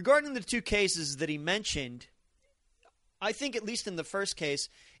 Regarding the two cases that he mentioned, I think at least in the first case,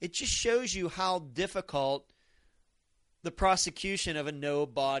 it just shows you how difficult the prosecution of a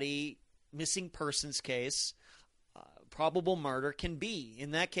no-body missing persons case, probable murder, can be.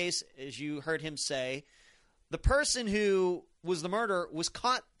 In that case, as you heard him say, the person who was the murderer was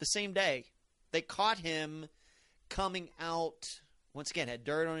caught the same day. They caught him coming out, once again, had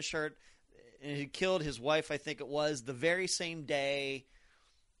dirt on his shirt, and he killed his wife, I think it was, the very same day.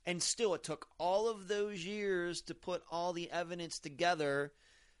 And still, it took all of those years to put all the evidence together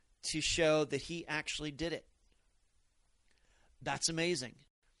to show that he actually did it. That's amazing.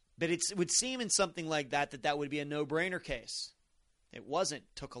 But it would seem in something like that would be a no-brainer case. It wasn't.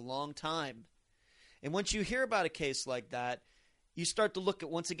 It took a long time. And once you hear about a case like that, you start to look at,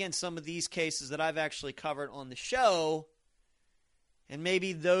 once again, some of these cases that I've actually covered on the show, and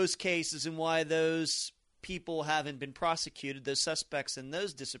maybe those cases and why those people haven't been prosecuted, those suspects in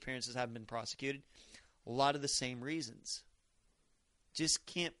those disappearances haven't been prosecuted. A lot of the same reasons. Just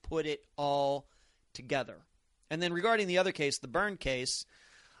can't put it all together. And then regarding the other case, the Byrne case,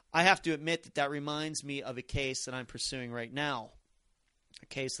 I have to admit that reminds me of a case that I'm pursuing right now. A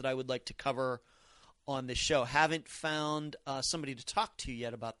case that I would like to cover on this show. Haven't found somebody to talk to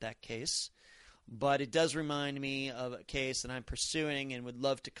yet about that case, but it does remind me of a case that I'm pursuing and would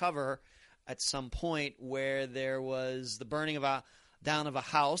love to cover at some point, where there was the burning down of a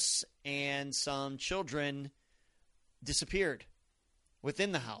house and some children disappeared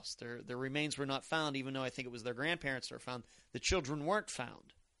within the house. Their remains were not found, even though I think it was their grandparents that were found. The children weren't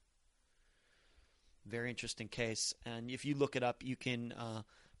found. Very interesting case. And if you look it up, you can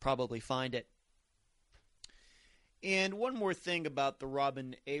probably find it. And one more thing about the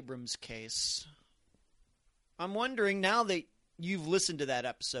Robin Abrams case. I'm wondering, now that you've listened to that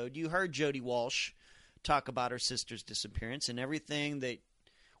episode, you heard Jody Walsh talk about her sister's disappearance and everything that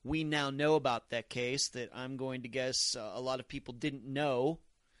we now know about that case that I'm going to guess a lot of people didn't know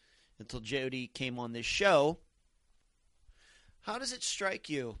until Jody came on this show. How does it strike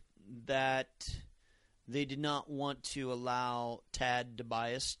you that they did not want to allow Tad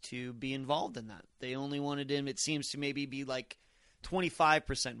DeBiase to be involved in that? They only wanted him, it seems to maybe be like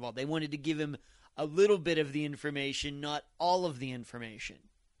 25% involved. They wanted to give him a little bit of the information, not all of the information.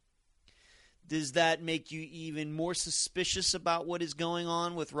 Does that make you even more suspicious about what is going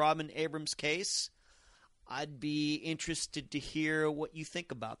on with Robin Abrams' case? I'd be interested to hear what you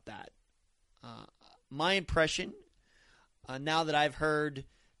think about that. My impression, now that I've heard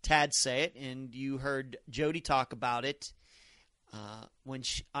Tad say it, and you heard Jody talk about it when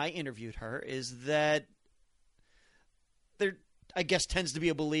I interviewed her, is that there, I guess, tends to be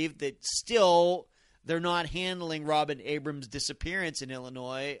a belief that still they're not handling Robin Abrams' disappearance in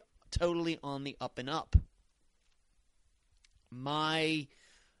Illinois totally on the up and up.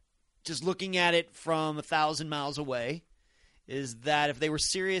 Just looking at it from 1,000 miles away, is that if they were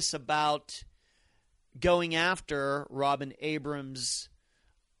serious about going after Robin Abrams'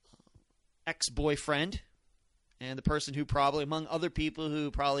 ex-boyfriend and the person who probably, among other people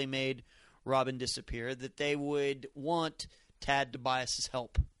who probably made Robin disappear, that they would want Tad DeBiase's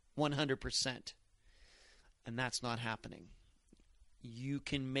help 100%. And that's not happening. You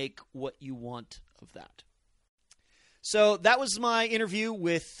can make what you want of that. So that was my interview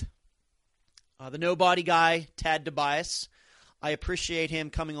with the nobody guy, Tad DeBiase. I appreciate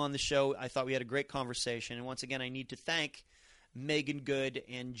him coming on the show. I thought we had a great conversation. And once again, I need to thank Megan Good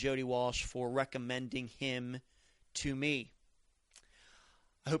and Jody Walsh for recommending him to me.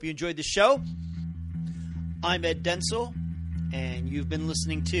 I hope you enjoyed the show. I'm Ed Densel, and you've been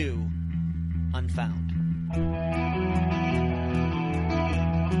listening to Unfound.